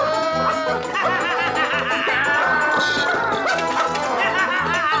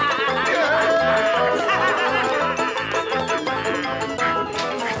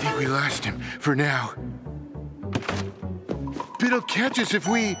 I think we lost him for now. But he'll catch us if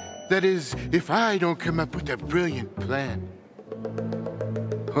we, that is, if I don't come up with a brilliant plan.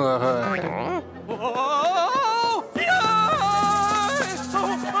 I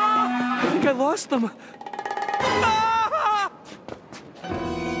think I lost them.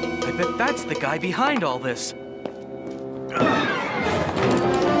 I bet that's the guy behind all this.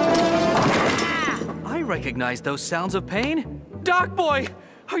 I recognize those sounds of pain. Doc Boy!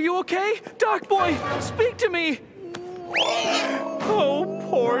 Are you okay? Doc Boy, speak to me! Oh,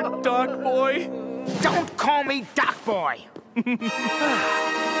 poor Doc Boy. Don't call me Doc Boy!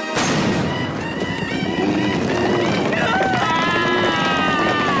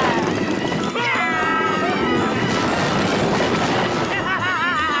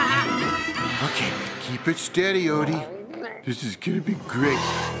 Okay, keep it steady, Odie. This is gonna be great.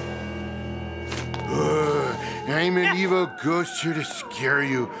 I'm an evil ghost here to scare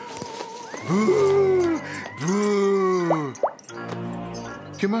you. Boo! Boo!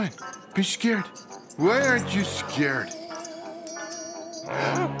 Come on, be scared. Why aren't you scared?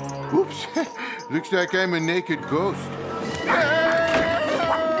 Oops, looks like I'm a naked ghost.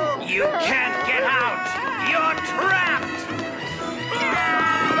 You can't get out! You're trapped!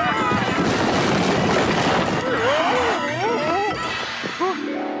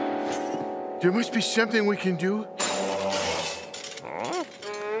 There must be something we can do.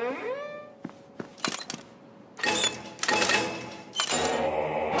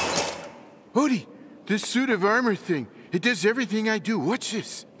 Odie, this suit of armor thing, it does everything I do. What's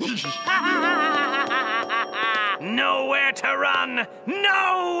this? Nowhere to run!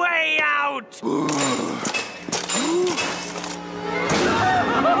 No way out!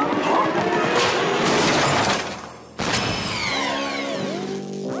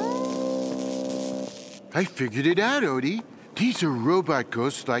 I figured it out, Odie. These are robot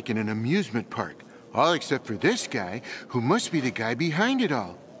ghosts like in an amusement park. All except for this guy, who must be the guy behind it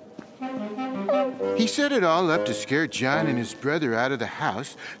all. He set it all up to scare John and his brother out of the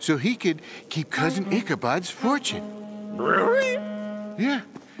house so he could keep Cousin Ichabod's fortune. Really? Yeah,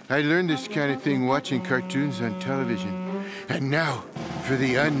 I learned this kind of thing watching cartoons on television. And now, for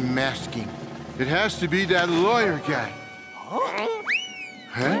the unmasking. It has to be that lawyer guy.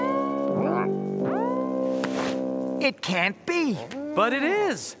 Huh? It can't be. But it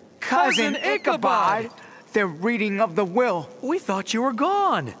is. Cousin Ichabod. The reading of the will. We thought you were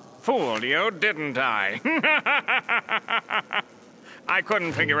gone. Fooled you, didn't I? I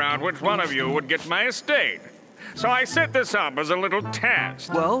couldn't figure out which one of you would get my estate. So I set this up as a little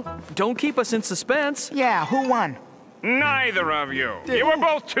test. Well, don't keep us in suspense. Yeah, who won? Neither of you. You were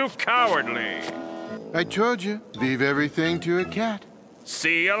both too cowardly. I told you, leave everything to a cat.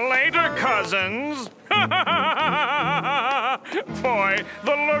 See you later, cousins. Boy,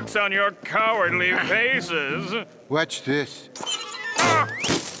 the looks on your cowardly faces. Watch this.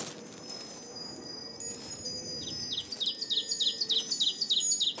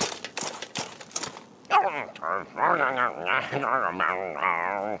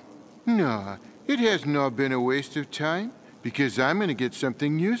 No, it has not been a waste of time, because I'm going to get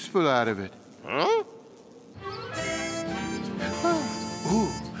something useful out of it. Huh?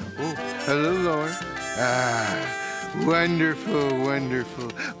 A little lower. Ah, wonderful,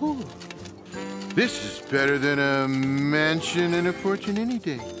 wonderful. Ooh. This is better than a mansion and a fortune any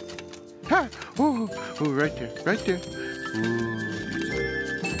day. Ha! Oh, right there, right there. Ooh.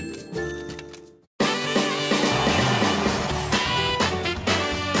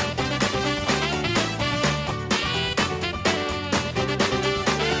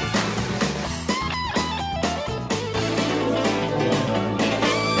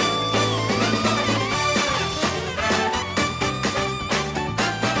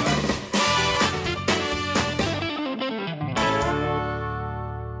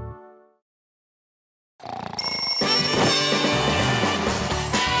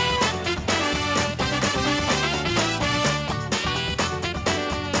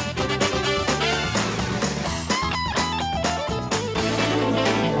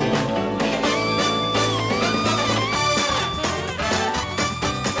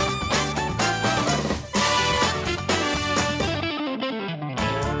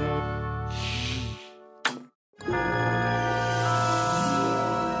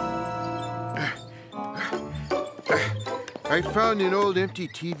 I found an old empty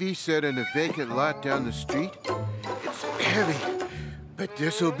TV set in a vacant lot down the street. It's heavy, but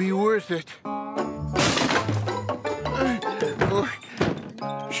this'll be worth it.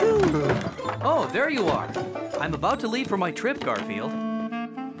 Oh, there you are. I'm about to leave for my trip, Garfield.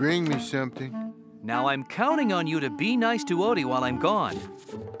 Bring me something. Now I'm counting on you to be nice to Odie while I'm gone.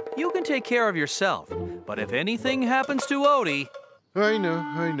 You can take care of yourself, but if anything happens to Odie... I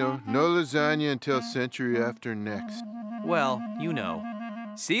know. No lasagna until century after next. Well, you know.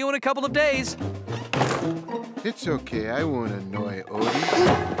 See you in a couple of days. It's okay. I won't annoy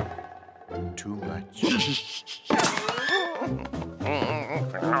Odie too much.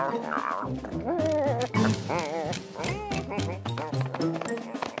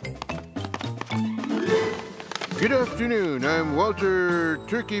 Good afternoon. I'm Walter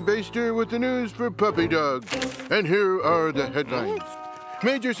Turkey Baster with the news for puppy dogs. And here are the headlines.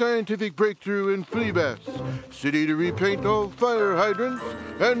 Major scientific breakthrough in flea baths. City to repaint all fire hydrants.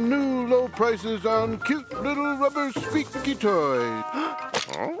 And new low prices on cute little rubber squeaky toys.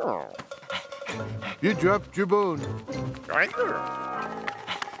 You dropped your bone.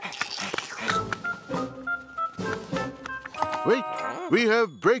 Wait, we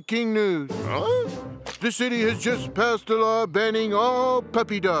have breaking news. The city has just passed a law banning all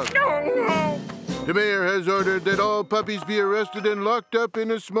puppy dogs. The mayor has ordered that all puppies be arrested and locked up in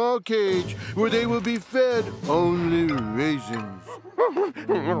a small cage where they will be fed only raisins.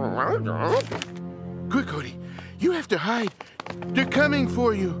 Quick, Odie, you have to hide. They're coming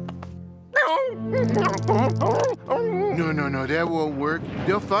for you. No, that won't work.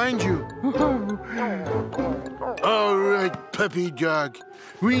 They'll find you. All right, puppy dog.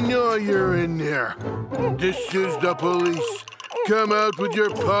 We know you're in there. This is the police. Come out with your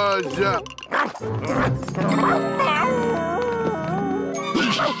paws up.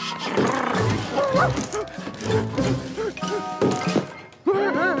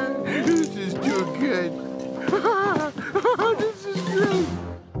 This is too good. This is great.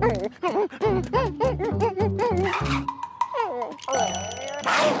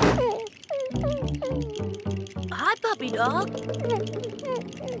 Hi, puppy dog.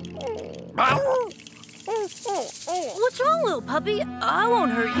 What's wrong, little puppy? I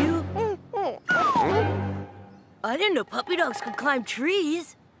won't hurt you. I didn't know puppy dogs could climb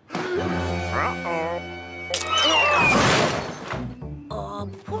trees. Oh,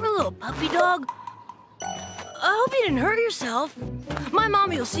 poor little puppy dog. I hope you didn't hurt yourself. My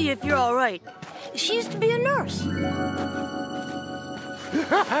mommy will see if you're all right. She used to be a nurse.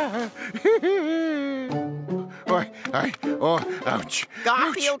 Ouch.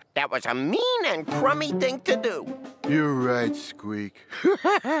 Garfield, that was a mean and crummy thing to do. You're right, Squeak.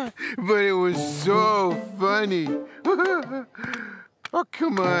 But it was so funny. Oh,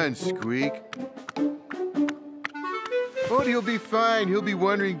 come on, Squeak. Odie will be fine. He'll be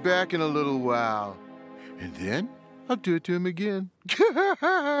wandering back in a little while. And then I'll do it to him again.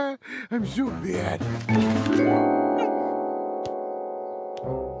 I'm so bad.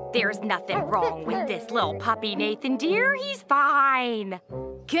 There's nothing wrong with this little puppy, Nathan, dear. He's fine.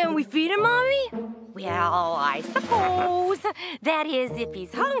 Can we feed him, Mommy? Well, I suppose. That is, if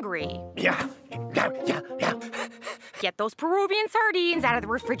he's hungry. Yeah. Get those Peruvian sardines out of the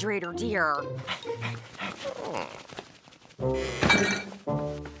refrigerator, dear.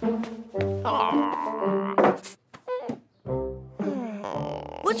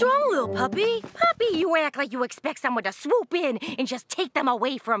 What's wrong, little puppy? Puppy, you act like you expect someone to swoop in and just take them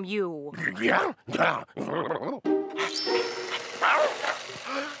away from you. Yeah. They're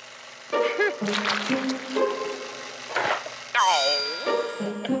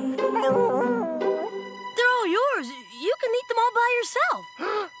all yours. You can eat them all by yourself.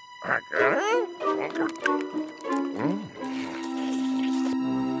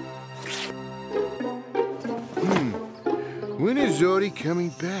 When is Odie coming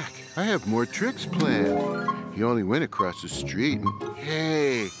back? I have more tricks planned. He only went across the street and...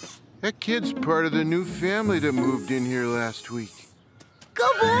 Hey, that kid's part of the new family that moved in here last week. Go,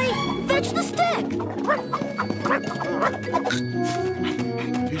 boy! Fetch the stick!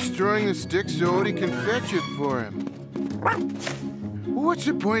 He's throwing the stick so Odie can fetch it for him. What's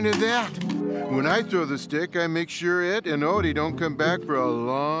the point of that? When I throw the stick, I make sure it and Odie don't come back for a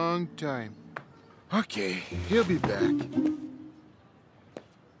long time. Okay, he'll be back.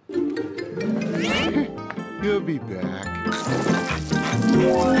 He'll be back.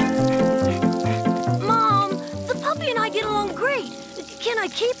 Mom, the puppy and I get along great. Can I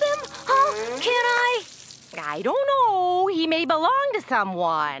keep him? Huh? Can I? I don't know. He may belong to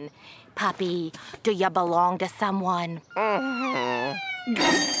someone. Puppy, do you belong to someone?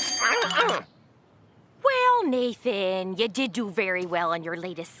 Well, Nathan, you did do very well on your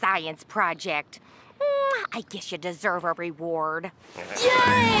latest science project. I guess you deserve a reward.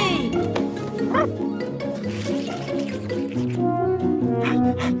 Yay!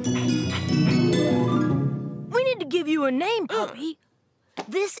 We need to give you a name, puppy.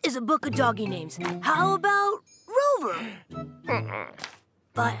 This is a book of doggy names. How about Rover?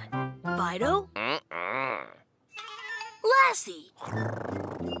 Fido? Lassie?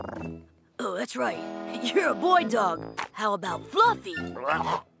 Oh, that's right. You're a boy dog. How about Fluffy?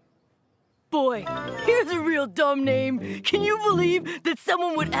 Boy, here's a real dumb name. Can you believe that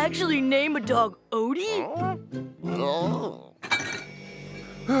someone would actually name a dog Odie?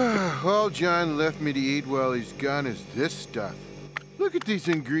 All John left me to eat while he's gone is this stuff. Look at these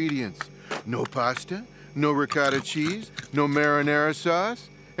ingredients. No pasta, no ricotta cheese, no marinara sauce,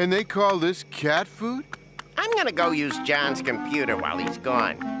 and they call this cat food? I'm gonna go use John's computer while he's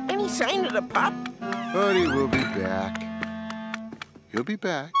gone. Any sign of the pup? Odie will be back. He'll be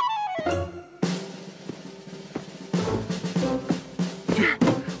back.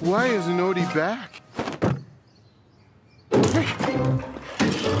 Why isn't Odie back?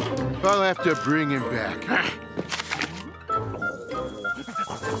 I'll have to bring him back.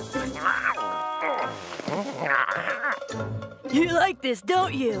 You like this,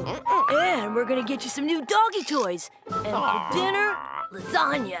 don't you? And we're gonna get you some new doggy toys. And for dinner,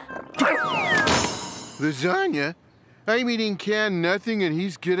 lasagna. Lasagna? I'm eating canned nothing and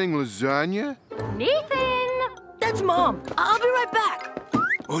he's getting lasagna? Nathan! That's Mom. I'll be right back.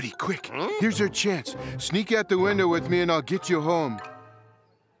 Odie, quick. Here's our chance. Sneak out the window with me and I'll get you home.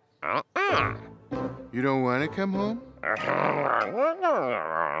 You don't want to come home?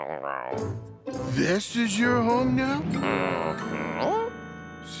 This is your home now?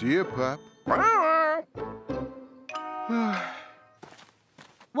 See ya, pup.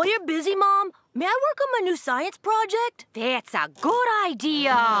 While you're busy, Mom, may I work on my new science project? That's a good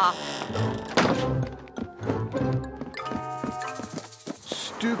idea.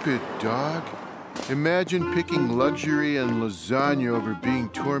 Stupid dog. Imagine picking luxury and lasagna over being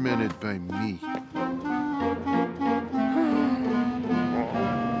tormented by me.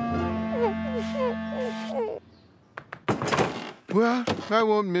 Well, I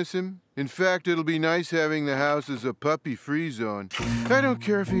won't miss him. In fact, it'll be nice having the house as a puppy-free zone. I don't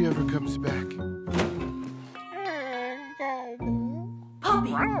care if he ever comes back.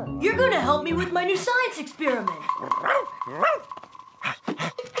 Puppy, you're gonna help me with my new science experiment.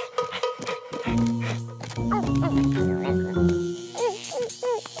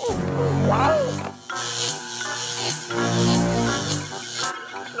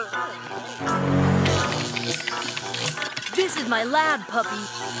 This is my lab, puppy.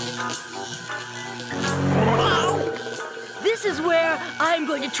 This this is where I'm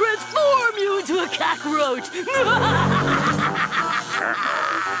going to transform you into a cockroach.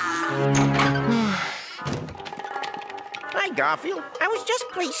 Hi, Garfield. I was just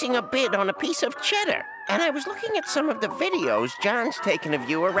placing a bid on a piece of cheddar, and I was looking at some of the videos John's taken of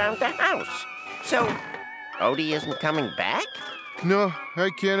you around the house. So, Odie isn't coming back? No,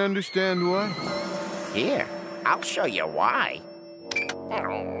 I can't understand why. Here, I'll show you why.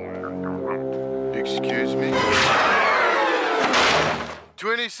 Excuse me?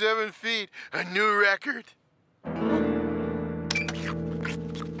 27 feet, a new record.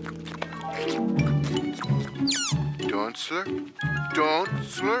 Don't slurp. Don't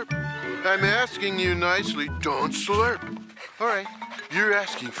slurp. I'm asking you nicely, don't slurp. All right, you're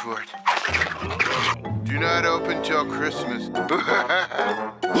asking for it. Do not open till Christmas.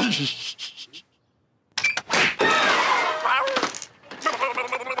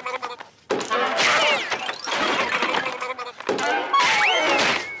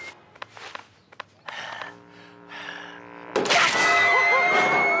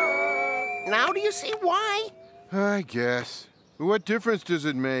 Now do you see why? I guess. What difference does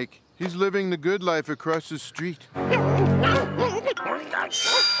it make? He's living the good life across the street.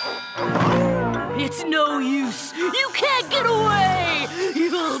 It's no use. You can't get away.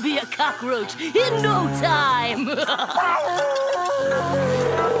 You'll be a cockroach in no time.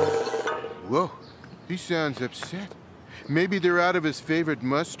 Whoa, he sounds upset. Maybe they're out of his favorite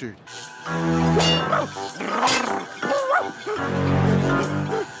mustard.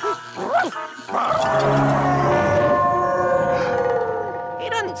 He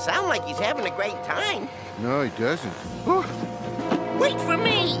doesn't sound like he's having a great time. No, he doesn't. Wait for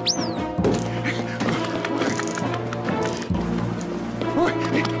me!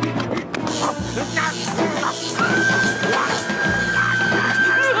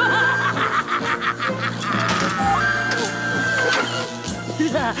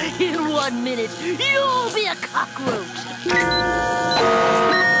 In 1 minute, you'll be a cockroach.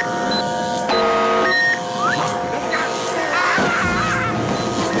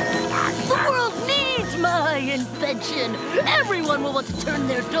 The world needs my invention. Everyone will want to turn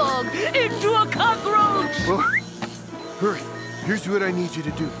their dog into a cockroach. Oh, hurry. Here's what I need you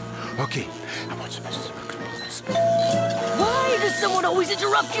to do. Okay, I want some. Why does someone always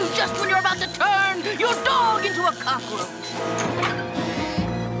interrupt you just when you're about to turn your dog into a cockroach?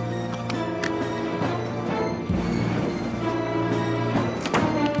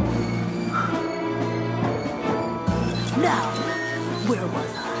 Now, where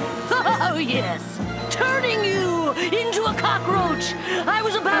was I? Oh, yes. Turning you into a cockroach. I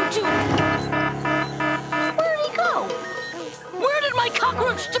was about to... Where'd he go? Where did my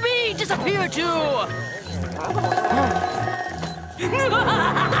cockroach to be disappear to?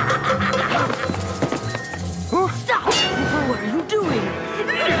 Stop! What are you doing?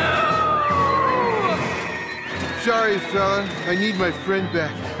 No! Sorry, fella. I need my friend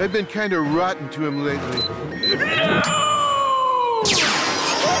back. I've been kind of rotten to him lately. No! You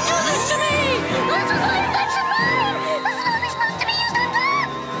can't do this to me! This is my invention, man! This is only supposed to be used on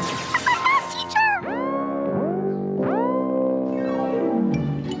dogs! Teacher!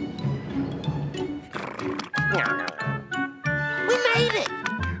 We made it!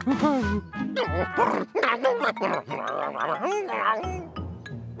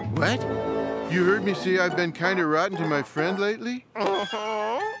 What? You heard me say I've been kind of rotten to my friend lately?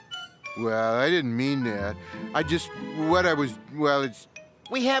 Well, I didn't mean that. It's...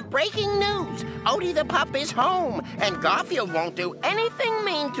 We have breaking news. Odie the pup is home, and Garfield won't do anything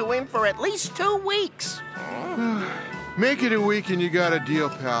mean to him for at least 2 weeks. Make it a week and you got a deal,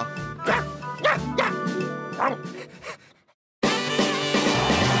 pal.